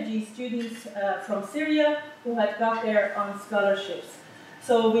refugee students from Syria who had got there on scholarships.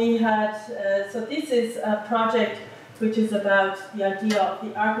 So we had, so this is a project which is about the idea of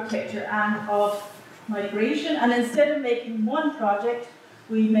the architecture and of migration, and instead of making one project,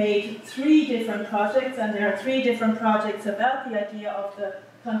 we made 3 different projects, and there are 3 different projects about the idea of the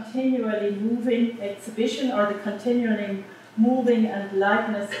continually moving exhibition or the continually moving and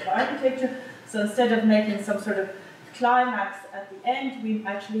likeness of architecture. So instead of making some sort of climax at the end, we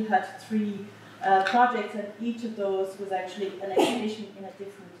actually had 3 projects, and each of those was actually an exhibition in a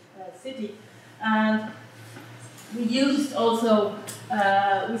different city. And we used also,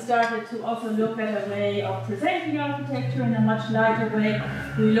 we started to also look at a way of presenting architecture in a much lighter way.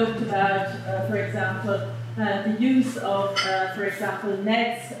 We looked about, for example, the use of, for example,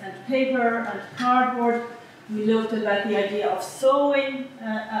 nets and paper and cardboard. We looked about the idea of sewing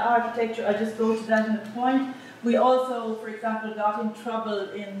architecture. I'll just go to that in a point. We also, for example, got in trouble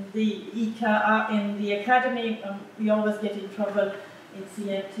in the academy. We always get in trouble in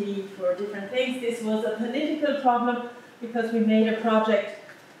CMT for different things. This was a political problem because we made a project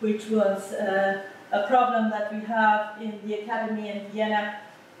which was a problem that we have in the academy in Vienna,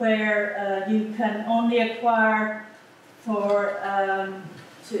 where you can only acquire for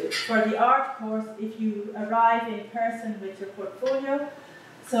the art course if you arrive in person with your portfolio.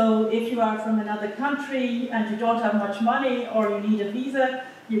 So if you are from another country and you don't have much money or you need a visa,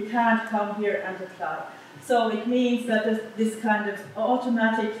 you can't come here and apply. So it means that there's this kind of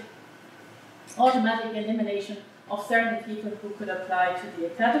automatic elimination of certain people who could apply to the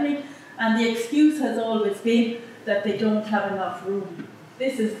academy, and the excuse has always been that they don't have enough room.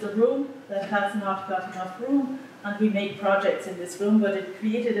 This is the room that has not got enough room, and we make projects in this room, but it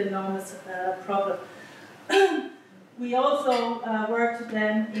created an enormous problem. We also worked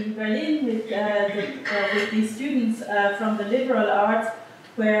then in Berlin with these students from the liberal arts,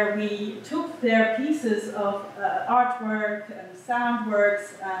 where we took their pieces of artwork and sound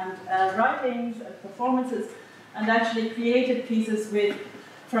works and writings and performances, and actually created pieces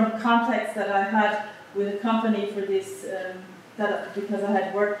from contacts that I had with a company for this, because I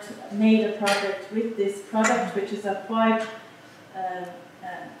had made a project with this product, which is a quite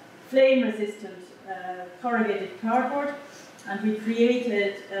flame-resistant corrugated cardboard, and we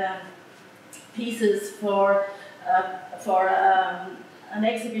created pieces for an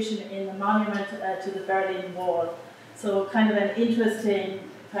exhibition in the monument to the Berlin Wall. So kind of an interesting,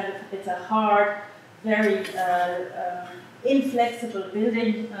 it's a hard, very inflexible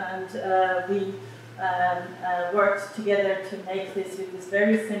building, and we worked together to make this with this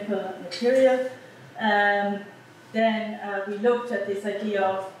very simple material. Then we looked at this idea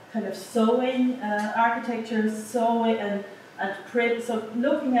of kind of sewing architecture, sewing and print. So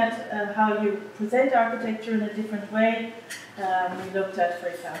looking at how you present architecture in a different way. We looked at, for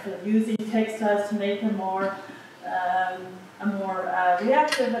example, using textiles to make a more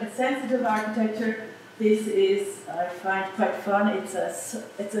reactive and sensitive architecture. This is, I find, quite fun. It's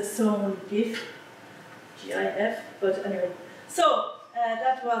a sewn GIF, GIF. But anyway, so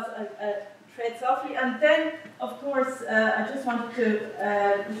that was a Tread Softly, and then, of course, I just wanted to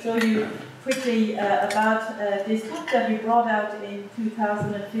show you quickly about this book that we brought out in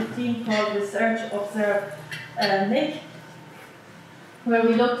 2015 called Research, Observe, Make, where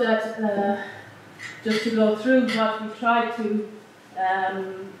we looked at, just to go through what we tried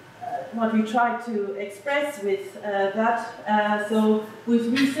to express with that. So with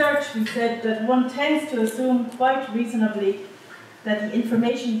research, we said that one tends to assume quite reasonably that the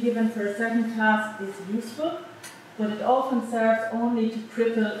information given for a certain task is useful, but it often serves only to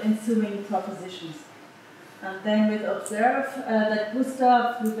cripple ensuing propositions. And then with Observe, that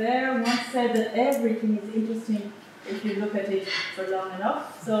Gustave Flaubert once said that everything is interesting if you look at it for long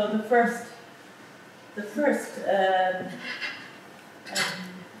enough. So the first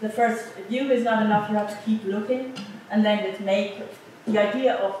view is not enough, you have to keep looking. And then with Make, the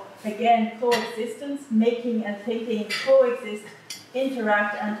idea of, again, coexistence, making and thinking coexist,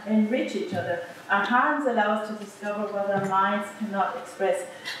 interact and enrich each other. Our hands allow us to discover what our minds cannot express.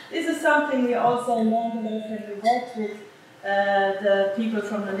 This is something we also learned a lot when we worked with the people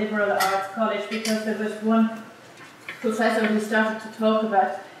from the liberal arts college, because there was one professor who started to talk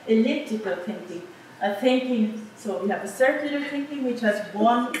about elliptical thinking. Thinking, so we have a circular thinking which has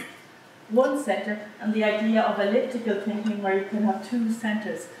one center, and the idea of elliptical thinking where you can have two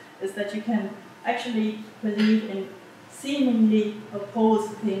centers is that you can actually believe in seemingly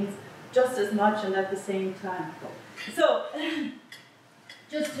opposed things just as much and at the same time. So,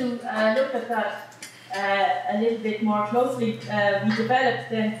 just to look at that a little bit more closely, we developed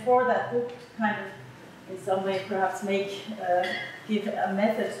then for that book to kind of, in some way, perhaps give a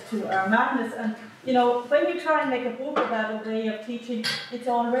method to our madness. And you know, when you try and make a book about a way of teaching, it's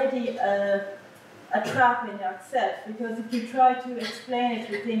already a trap in itself, because if you try to explain it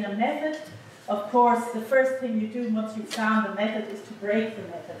within a method, of course, the first thing you do once you've found the method is to break the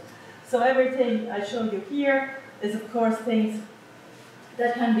method. So everything I show you here is, of course, things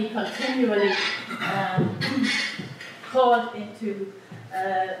that can be continually called into,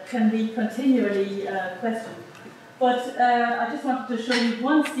 can be continually questioned. But I just wanted to show you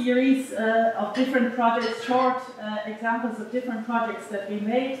one series of different projects, short examples of different projects that we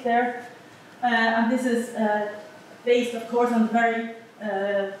made there. And this is based, of course, on the very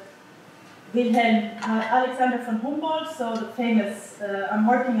Wilhelm Alexander von Humboldt, so the famous, I'm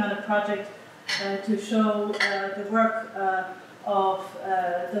working on a project to show the work of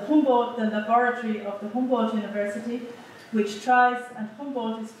the laboratory of the Humboldt University, which tries, and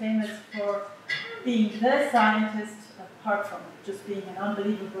Humboldt is famous for being the scientist, apart from just being an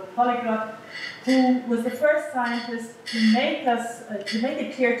unbelievable polyglot, who was the first scientist to make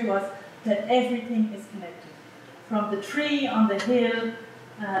it clear to us that everything is connected, from the tree on the hill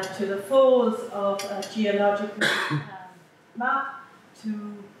to the folds of a geological map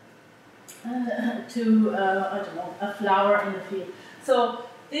to I don't know, a flower in the field. So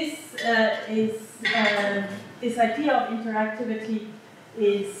this this idea of interactivity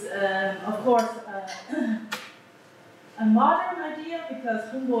is, of course, a modern idea,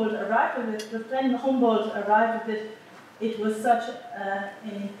 because Humboldt arrived with it, but when Humboldt arrived with it, it was such an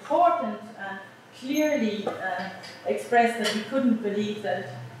important and clearly expressed that we couldn't believe that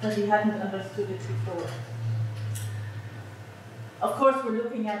we hadn't understood it before. Of course, we're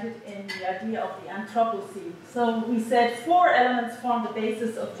looking at it in the idea of the Anthropocene. So we said 4 elements form the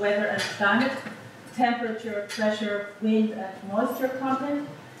basis of weather and climate: temperature, pressure, wind, and moisture content.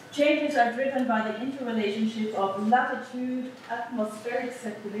 Changes are driven by the interrelationship of latitude, atmospheric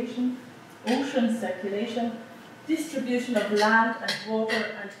circulation, ocean circulation, distribution of land and water,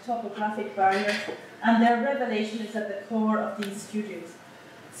 and topographic barriers, and their revelation is at the core of these studios.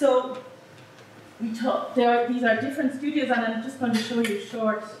 So these are different studios, and I'm just going to show you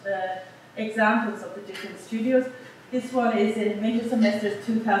short examples of the different studios. This one is in winter semester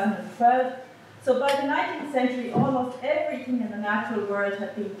 2012. So by the 19th century, almost everything in the natural world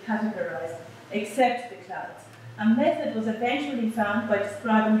had been categorized, except the clouds. A method was eventually found by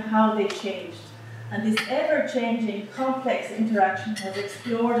describing how they changed. And this ever-changing, complex interaction was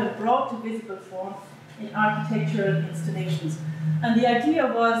explored and brought to visible form in architectural installations. And the idea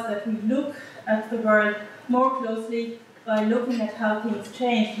was that we look at the world more closely by looking at how things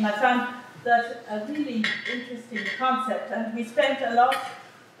changed. And I found that a really interesting concept. And we spent a lot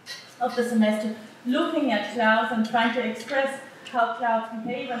of the semester looking at clouds and trying to express how clouds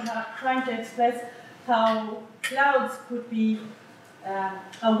behave, and trying to express how clouds could be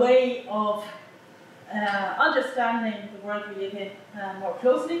a way of understanding the world we live in more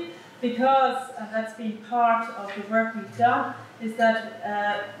closely, because, and that's been part of the work we've done, is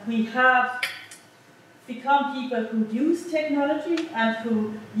that we have become people who use technology and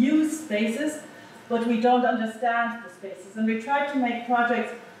who use spaces, but we don't understand the spaces. And we try to make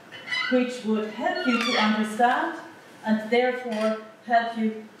projects which would help you to understand and therefore help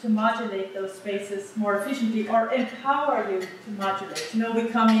you to modulate those spaces more efficiently, or empower you to modulate. You know, we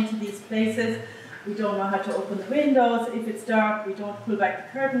come into these places, we don't know how to open the windows. If it's dark, we don't pull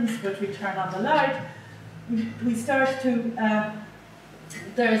back the curtains, but we turn on the light. We start to,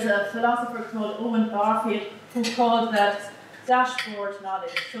 there's a philosopher called Owen Barfield who called that dashboard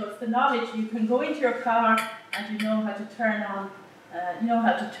knowledge. So it's the knowledge you can go into your car and you know how to turn on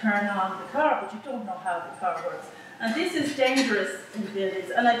the car, but you don't know how the car works. And this is dangerous in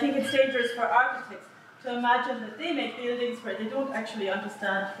buildings, and I think it's dangerous for architects to imagine that they make buildings where they don't actually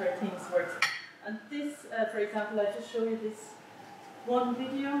understand where things work. And this, for example, I just show you this one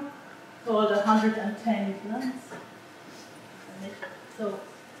video called 110 Blinds. So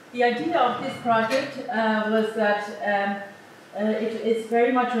the idea of this project was that it's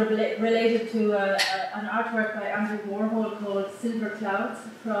very much related to an artwork by Andy Warhol called Silver Clouds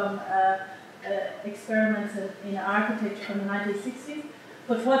from experiments in architecture from the 1960s.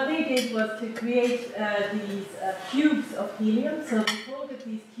 But what they did was to create these cubes of helium. So they folded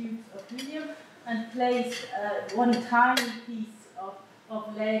these cubes of helium and placed one tiny piece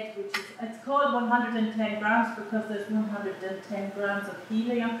of lead, which is, it's called 110 grams because there's 110 grams of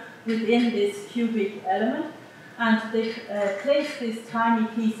helium within this cubic element. And they placed this tiny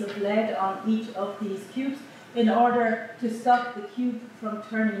piece of lead on each of these cubes in order to stop the cube from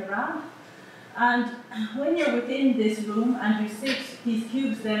turning around. And when you're within this room and you sit, these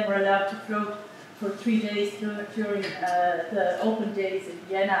cubes then were allowed to float for 3 days during the open days in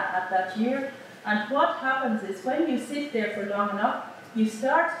Vienna at that year. And what happens is when you sit there for long enough, you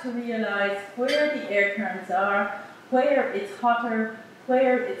start to realize where the air currents are, where it's hotter,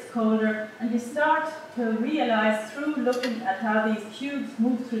 where it's colder, and you start to realize through looking at how these cubes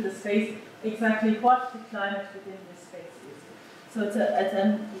move through the space exactly what the climate within this space is. So it's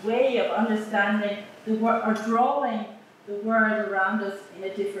a way of understanding or drawing the world around us in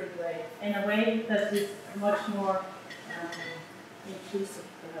a different way, in a way that is much more inclusive,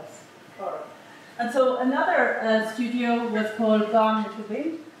 perhaps. And so another studio was called Gone with the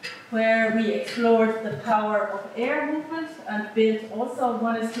Wind, where we explored the power of air movement and built also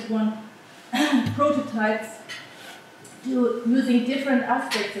 1:1 prototypes using different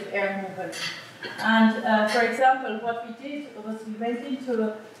aspects of air movement. And for example, what we did was we went into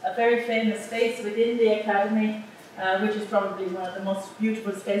a very famous space within the academy, which is probably one of the most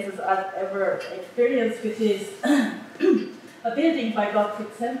beautiful spaces I've ever experienced, which is a building by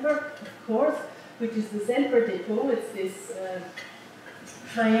Gottfried Semper, of course, which is the Semper Depot. It's this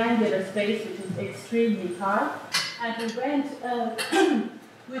triangular space which is extremely high. And we went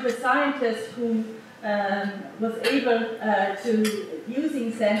with a scientist who was able to,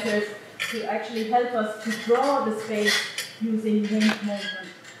 using sensors, to actually help us to draw the space using wind movement.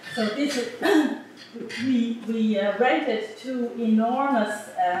 So this is, we rented two enormous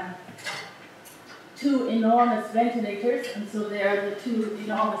ventilators, and so they are the two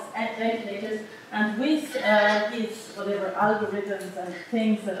enormous ventilators, and with these whatever algorithms and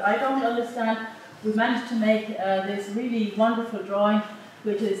things that I don't understand, we managed to make this really wonderful drawing,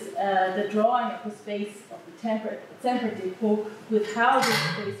 which is the drawing of the space of the Semper Depot with how this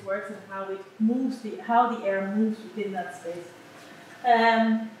space works and how it moves, how the air moves within that space.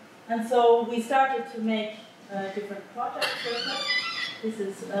 And so we started to make different projects with that. This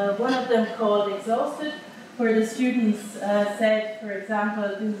is one of them called Exhausted, where the students said, for example,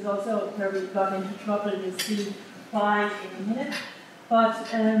 this is also where we got into trouble, you'll see why in a minute, but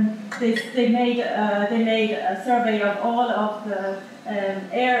they made a survey of all of the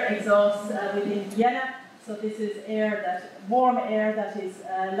air exhausts within Vienna. So this is warm air that is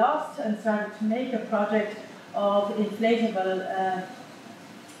lost, and started to make a project of inflatable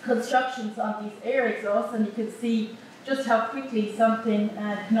constructions on these air exhausts, and you can see just how quickly something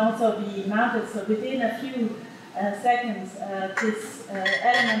can also be mounted. So within a few seconds, this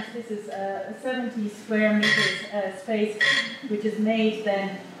element, this is a 70 square meters space, which is made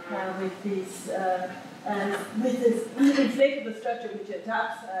then with this inflatable structure which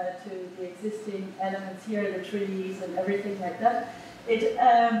adapts to the existing elements here, the trees and everything like that.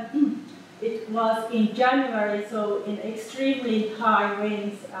 It was in January, so in extremely high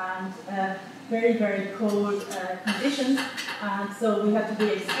winds and very, very cold conditions, and so we have to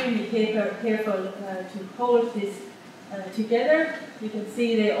be extremely careful to hold this together. You can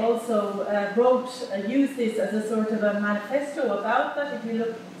see they also used this as a sort of a manifesto about that. If you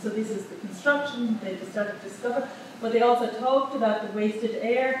look, so this is the construction they started to discover, but they also talked about the wasted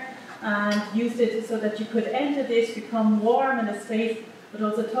air and used it so that you could enter this, become warm in a space, but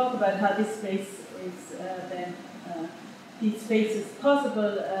also talk about how this space is then, these spaces,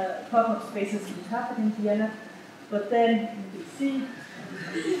 possible pop-up spaces would happen in Vienna. But then you can see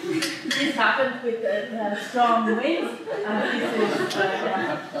this happened with strong winds.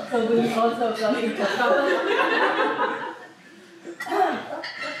 So we also got into trouble.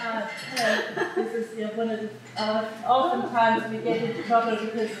 This is one of the, oftentimes we get into trouble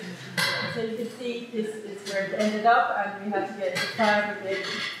because, so you can see this is where it ended up, and we had to get the fire brigade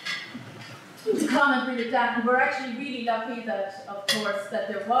to come and bring it down. And we're actually really lucky that, of course, that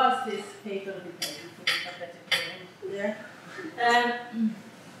there was this paper there.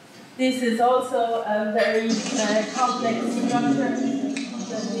 This is also a very complex structure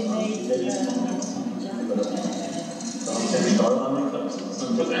that we made.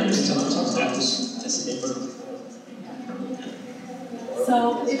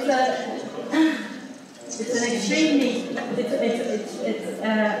 So it's an extremely, it's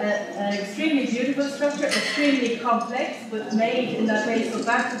an extremely beautiful structure, extremely complex, but made in that way. So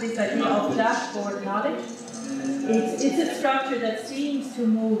back to this idea of dashboard knowledge. It's a structure that seems to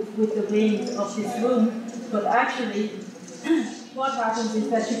move with the wind of this room, but actually what happens is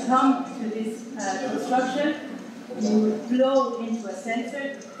that you come to this construction, you blow into a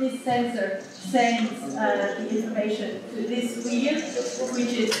sensor. This sensor sends the information to this wheel,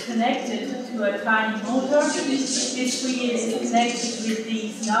 which is connected to a tiny motor. This wheel is connected with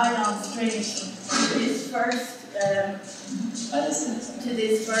these nylon strings to this first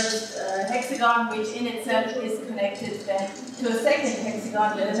hexagon, which in itself is connected then to a second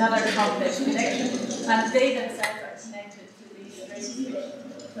hexagon with another complex connection, and they themselves are connected to these strings which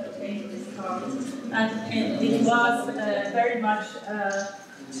contain this car. And it was very much a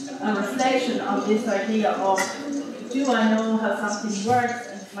reflection of this idea of, do I know how something works,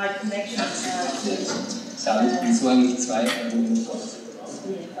 and my connection to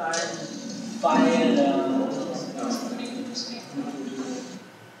the environment.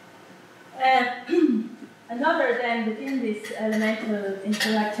 Another then within this elemental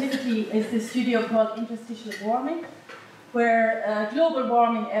interactivity is the studio called interstitial warming, where global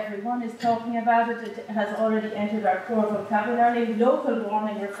warming, everyone is talking about it. It has already entered our core vocabulary. Local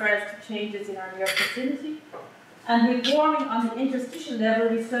warming refers to changes in our near vicinity. And with warming on the interstitial level,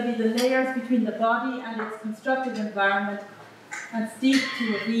 we study the layers between the body and its constructed environment and seek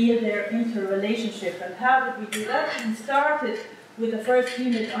to reveal their interrelationship. And how did we do that? We started with the first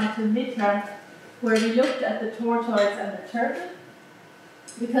unit until midterm, where we looked at the tortoise and the turtle,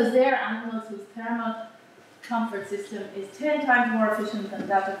 because they are animals whose thermal comfort system is 10 times more efficient than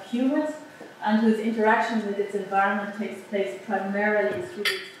that of humans, and whose interaction with its environment takes place primarily through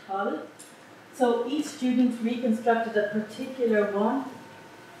its hull. So each student reconstructed a particular one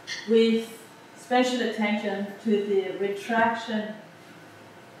with special attention to the retraction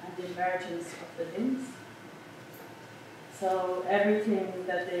and emergence of the limbs. So everything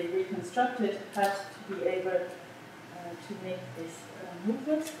that they reconstructed had to be able to make this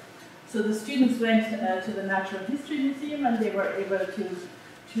movement. So the students went to the Natural History Museum, and they were able to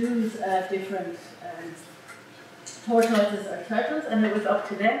choose different tortoises or turtles, and it was up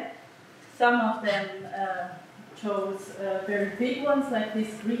to them. Some of them chose very big ones, like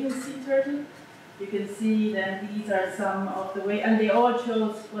this green sea turtle. You can see then these are some of the way, and they all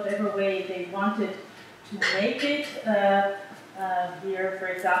chose whatever way they wanted to make it. Here, for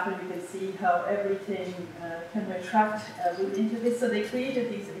example, you can see how everything can retract into this. So they created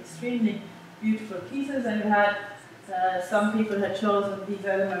these extremely beautiful pieces, and you had some people had chosen these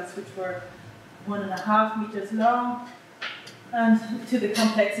elements which were 1.5 meters long, and to the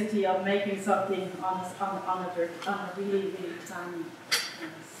complexity of making something on a really, really tiny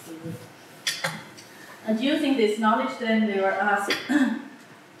scale. And using this knowledge, then they were asked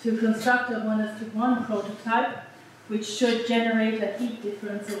to construct a 1:1 prototype, which should generate a heat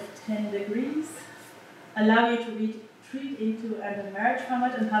difference of 10 degrees, allow you to retreat into and emerge from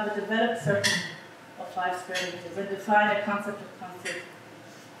it, and have a developed circuit of 5 square meters, and define a concept of comfort.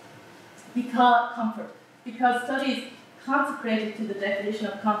 Because studies consecrated to the definition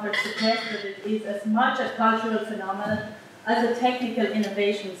of comfort suggest that it is as much a cultural phenomenon as a technical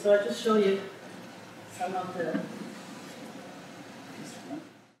innovation. So I'll just show you some of the.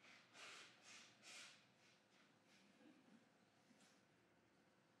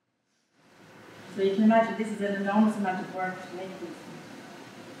 So you can imagine this is an enormous amount of work to make this.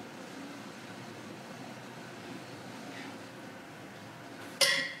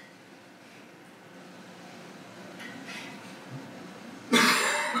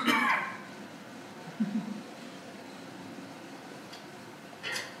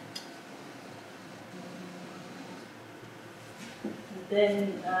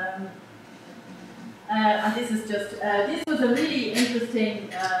 Then, and this is just, this was a really interesting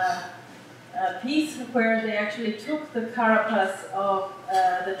piece where they actually took the carapace of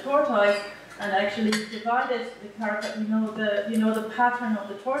the tortoise and actually divided the carapace, you know the pattern of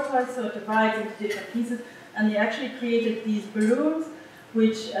the tortoise, so it divides into different pieces, and they actually created these balloons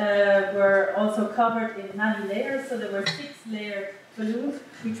which were also covered in many layers, so there were 6-layered balloons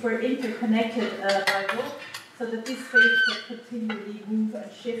which were interconnected by rope, so that this space could continually move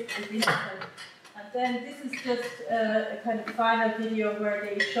and shift within itself. And then this is just a kind of final video where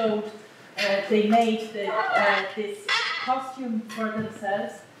they showed, they made this costume for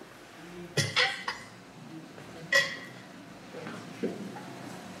themselves.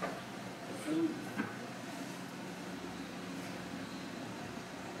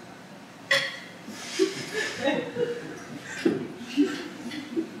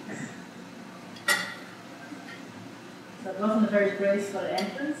 That wasn't a very graceful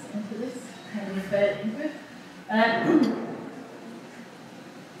entrance into this, and we fell into it.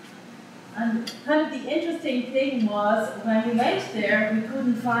 And kind of the interesting thing was, when we went there, we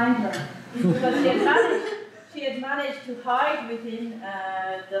couldn't find her. Because she had managed to hide within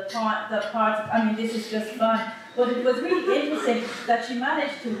the parts, I mean, this is just fun, but it was really interesting that she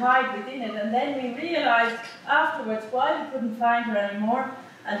managed to hide within it, and then we realized afterwards why we couldn't find her anymore,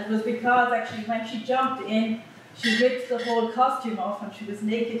 and it was because actually when she jumped in, she ripped the whole costume off and she was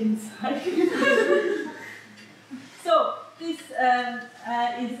naked inside. So this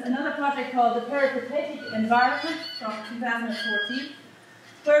is another project called The Peripatetic Environment from 2014,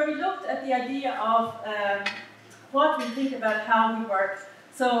 where we looked at the idea of what we think about how we work.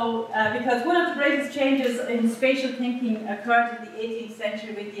 So, because one of the greatest changes in spatial thinking occurred in the 18th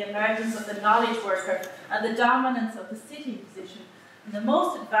century with the emergence of the knowledge worker and the dominance of the sitting position. And the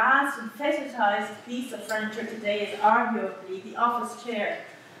most advanced and fetishized piece of furniture today is arguably the office chair.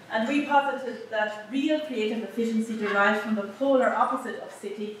 And we posited that real creative efficiency derives from the polar opposite of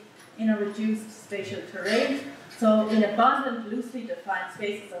sitting in a reduced spatial terrain. So in abundant, loosely defined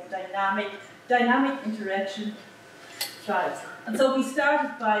spaces of dynamic interaction thrives. And so we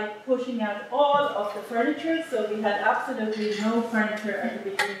started by pushing out all of the furniture. So we had absolutely no furniture at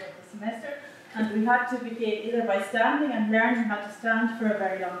the beginning of the semester. And we had to begin either by standing and learning how to stand for a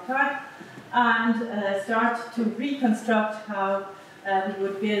very long time, and start to reconstruct how we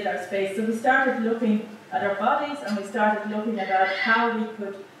would build our space. So we started looking at our bodies, and we started looking about how we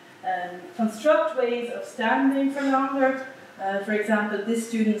could construct ways of standing for longer. For example, this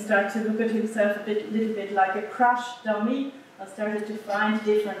student started to look at himself little bit like a crash dummy, and started to find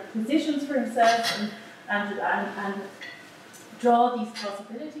different positions for himself and draw these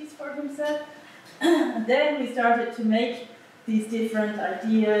possibilities for himself. And then we started to make these different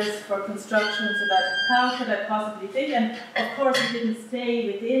ideas for constructions about how could I possibly think, and of course we didn't stay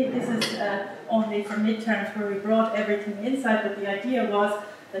within, this is only for midterms where we brought everything inside, but the idea was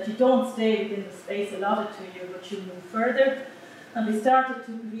that you don't stay within the space allotted to you, but you move further. And we started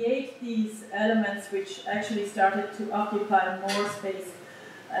to create these elements which actually started to occupy more space.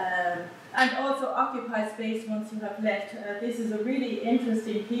 And also occupy space once you have left. This is a really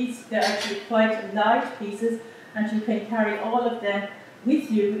interesting piece. They're actually quite light pieces, and you can carry all of them with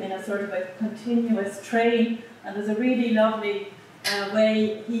you in a sort of a continuous train. And there's a really lovely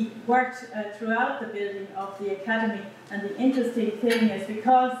way he worked throughout the building of the academy. And the interesting thing is,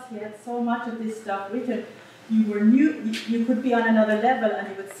 because he had so much of this stuff with him, you could be on another level and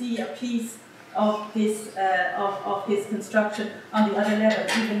you would see a piece of this of his construction on the other level,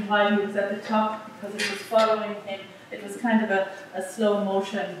 even while he was at the top, because it was following him. It was kind of a slow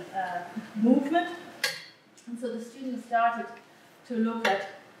motion movement. And so the students started to look at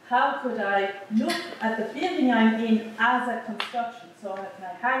how could I look at the building I'm in as a construction. So how can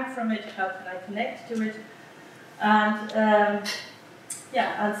I hang from it? How can I connect to it? And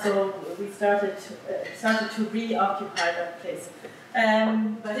yeah, and so we started to reoccupy that place.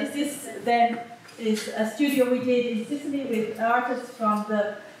 This is then a studio we did in Sicily with artists from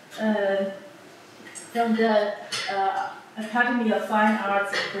the Academy of Fine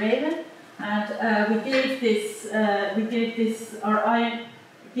Arts in Bremen, and I gave this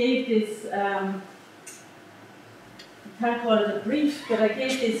I can't call it a brief, but I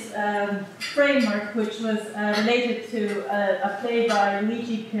gave this framework which was related to a play by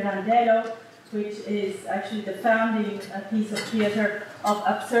Luigi Pirandello, which is actually the founding piece of theatre of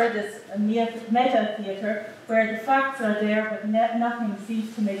absurdist meta theatre, where the facts are there but nothing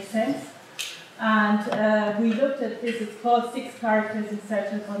seems to make sense. And we looked at this, it's called 6 Characters in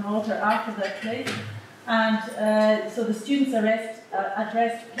Search of an Author, after that play. And so the students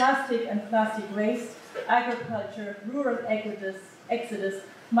addressed plastic and plastic waste, agriculture, rural exodus,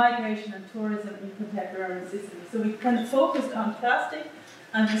 migration and tourism in contemporary Sicily. So we kind of focused on plastic,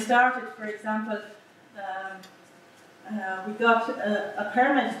 and we started, for example, we got a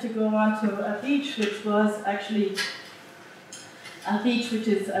permit to go onto a beach, which was actually a beach which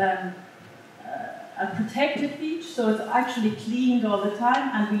is a protected beach, so it's actually cleaned all the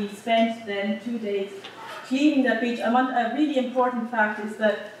time, and we spent then 2 days cleaning that beach. And a really important fact is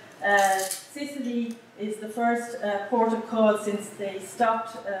that Sicily is the first port of call since they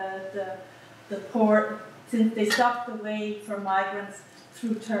stopped since they stopped the way for migrants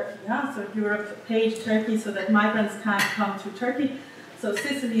through Turkey. So Europe paid Turkey so that migrants can't come through Turkey. So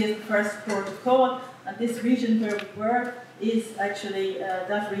Sicily is the first port of call, and this region where we were is actually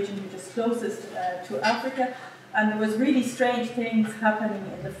that region which is closest to Africa. And there was really strange things happening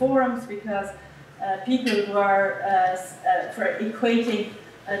in the forums, because people were equating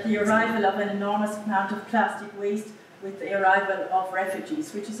the arrival of an enormous amount of plastic waste with the arrival of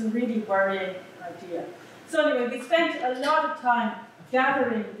refugees, which is a really worrying idea. So anyway, we spent a lot of time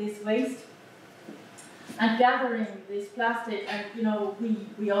gathering this waste and gathering this plastic, and you know,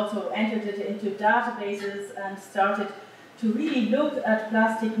 we also entered it into databases and started to really look at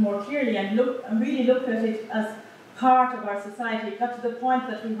plastic more clearly and really look at it as part of our society. It got to the point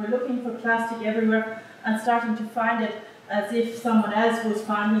that we were looking for plastic everywhere and starting to find it as if someone else was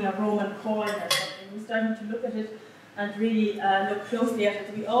finding a Roman coin or something. We started to look at it and really look closely at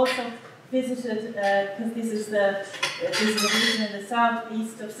it. We also visited, because this is a region in the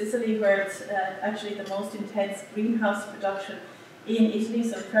southeast of Sicily where it's actually the most intense greenhouse production in Italy,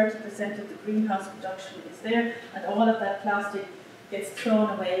 so 30% of the greenhouse production is there, and all of that plastic gets thrown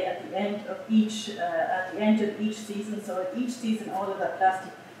away at the end of each season. So at each season, all of that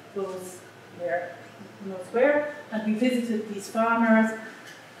plastic goes there, who knows where. And we visited these farmers,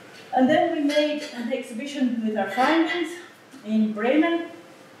 and then we made an exhibition with our findings in Bremen.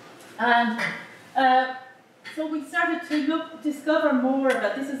 And so we started to discover more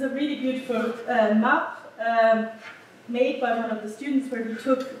about, this is a really beautiful map made by one of the students where he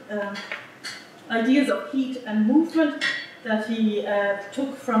took ideas of heat and movement that he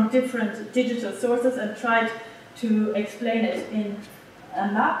took from different digital sources and tried to explain it in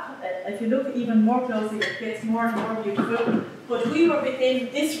a map. If you look even more closely, it gets more and more beautiful. But we were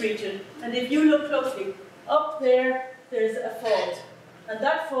within this region, and if you look closely, up there, there's a fault. And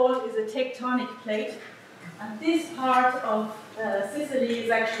that fault is a tectonic plate. And this part of Sicily is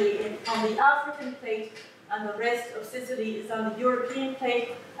actually on the African plate, and the rest of Sicily is on the European plate.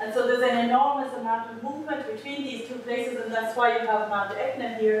 And so there's an enormous amount of movement between these two places, and that's why you have Mount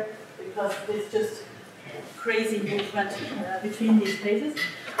Etna here, because there's just crazy movement between these places.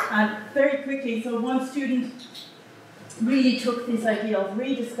 And very quickly, so one student really took this idea of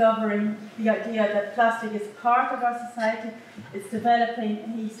rediscovering the idea that plastic is part of our society. It's developing,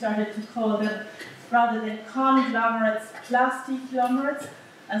 he started to call them, rather than conglomerates, plastic-glomerates,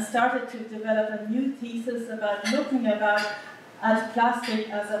 and started to develop a new thesis about looking at plastic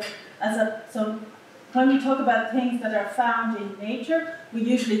so when we talk about things that are found in nature, we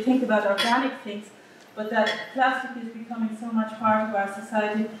usually think about organic things, but that plastic is becoming so much part of our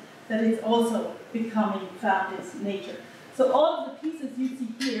society that it's also becoming found in nature. So all of the pieces you see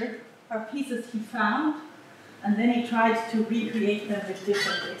here are pieces he found, and then he tried to recreate them with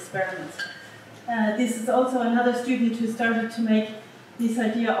different experiments. This is also another student who started to make this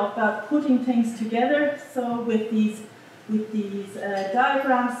idea about putting things together, so with these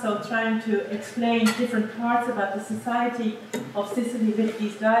diagrams, so trying to explain different parts about the society of Sicily with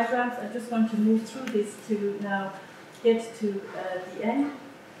these diagrams. I just want to move through this to now get to the end.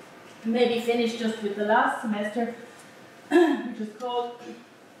 Maybe finish just with the last semester, which is called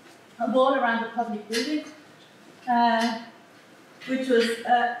A Wall Around the Public Building, which was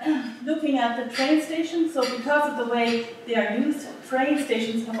looking at the train stations. So because of the way they are used, train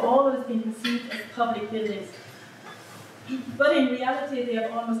stations have always been perceived as public buildings. But in reality, they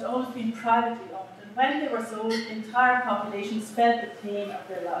have almost always been privately owned. And when they were sold, entire populations felt the pain of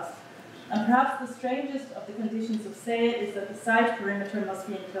their loss. And perhaps the strangest of the conditions of sale is that the site perimeter must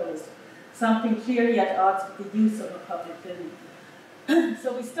be enclosed, something clearly at odds with the use of a public building.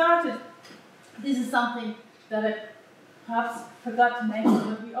 So we started, this is something that I perhaps forgot to mention,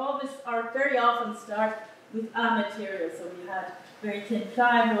 but we always, or very often start with a material. So we had very thin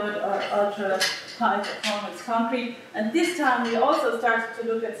plywood or ultra high performance concrete. And this time we also started to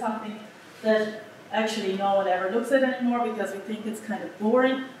look at something that actually no one ever looks at anymore because we think it's kind of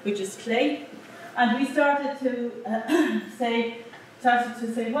boring, which is clay. And we started to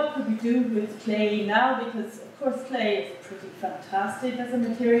say, what could we do with clay now? Because of course clay is pretty fantastic as a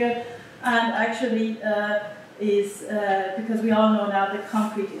material, and actually because we all know now that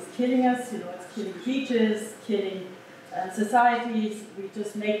concrete is killing us. You know, it's killing beaches, killing societies. We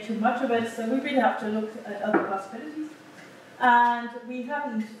just make too much of it, so we really have to look at other possibilities. And we didn't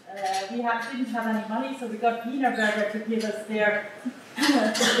have any money, so we got Wienerberger to give us their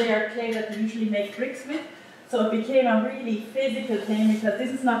clay that they usually make bricks with. So it became a really physical thing, because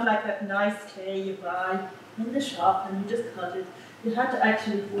this is not like that nice clay you buy in the shop and you just cut it. You had to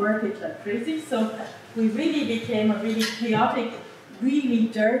actually work it like crazy. So we really became a really chaotic, really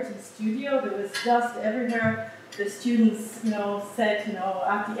dirty studio. There was dust everywhere. The students, said,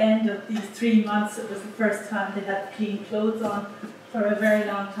 at the end of these 3 months, it was the first time they had clean clothes on for a very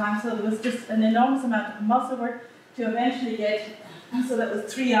long time. So there was just an enormous amount of muscle work to eventually get, so that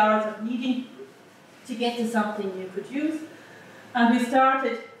was 3 hours of kneading to get to something you could use. And we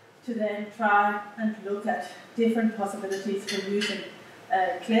started to then try and look at different possibilities for using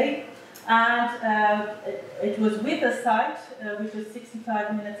clay. And it was with a site, which was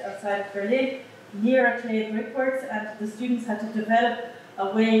 65 minutes outside of Berlin, near a clay brickworks, and the students had to develop a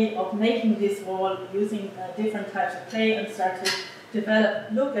way of making this wall using different types of clay and start to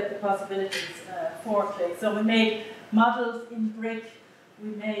look at the possibilities for clay. So we made models in brick,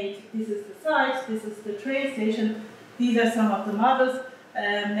 we made, this is the site, this is the train station, these are some of the models.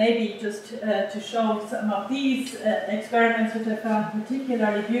 Maybe just to show some of these experiments which I found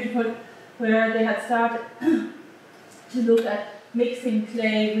particularly beautiful, where they had started to look at mixing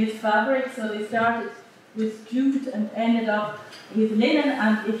clay with fabric. So they started with jute and ended up with linen.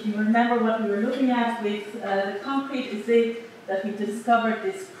 And if you remember what we were looking at with the concrete, is that we discovered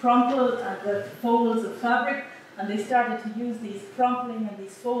this crumple and the folds of fabric, and they started to use these crumpling and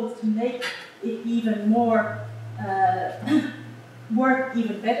these folds to make it even more work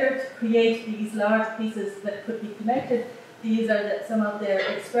even better, to create these large pieces that could be connected. These are some of their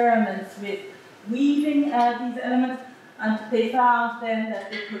experiments with weaving these elements, and they found then that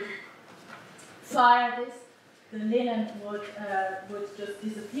they could fire this, the linen would just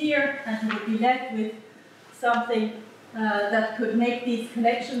disappear, and you would be left with something that could make these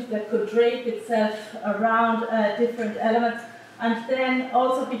connections, that could drape itself around different elements. And then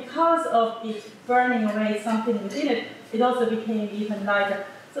also, because of it burning away something within it, it also became even lighter.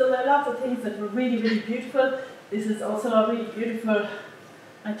 So there are lots of things that were really, really beautiful. This is also a really beautiful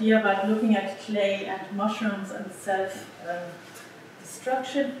idea about looking at clay and mushrooms and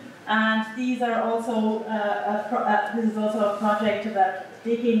self-destruction. And these are also, this is also a project about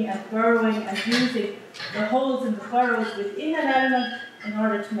digging and burrowing and using the holes in the burrows within an element in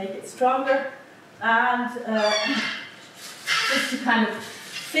order to make it stronger. And just to kind of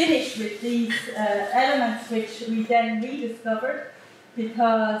finish with these elements, which we then rediscovered,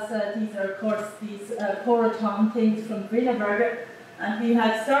 because these are, of course, these Coroton things from Brno, and we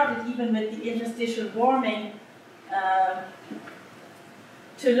had started even with the interstitial warming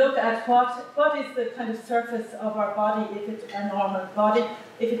to look at what is the kind of surface of our body, if it's a normal body,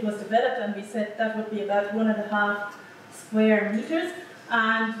 if it was developed, and we said that would be about 1.5 square meters,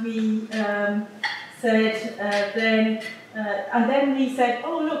 and we said and then we said,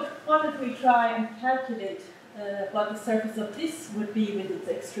 oh look, what if we try and calculate what the surface of this would be with its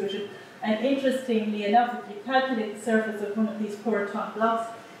extrusion? And interestingly enough, if you calculate the surface of one of these Coroton blocks,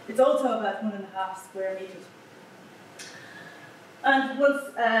 it's also about 1.5 square meters. And once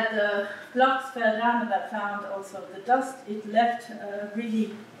the blocks fell down and I found also the dust, it left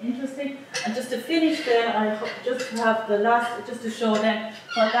really interesting. And just to finish then, I hope just to have the last, just to show then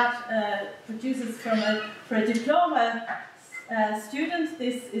what that produces for a diploma student.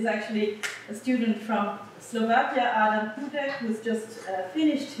 This is actually a student from Slovakia, Adam Hudek, who's just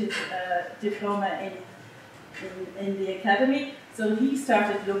finished his diploma in the academy. So he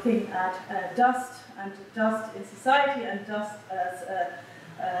started looking at dust and dust in society and dust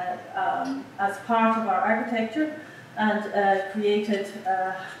as part of our architecture, and created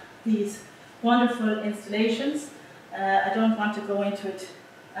these wonderful installations. I don't want to go into it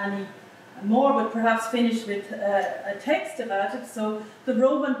any more, but perhaps finish with a text about it. So the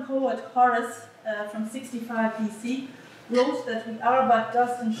Roman poet Horace from 65 BC wrote that we are but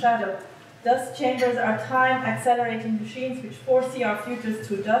dust and shadow. Dust chambers are time-accelerating machines which foresee our futures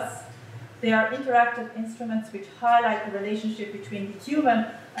through dust. They are interactive instruments which highlight the relationship between the human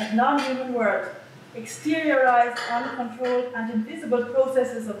and non-human world. Exteriorized, uncontrolled, and invisible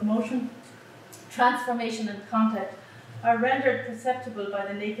processes of motion, transformation, and contact are rendered perceptible by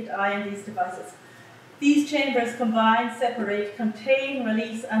the naked eye in these devices. These chambers combine, separate, contain,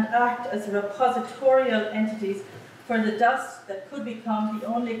 release, and act as repositorial entities for the dust that could become the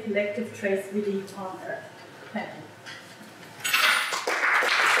only collective trace we leave on Earth. Thank you.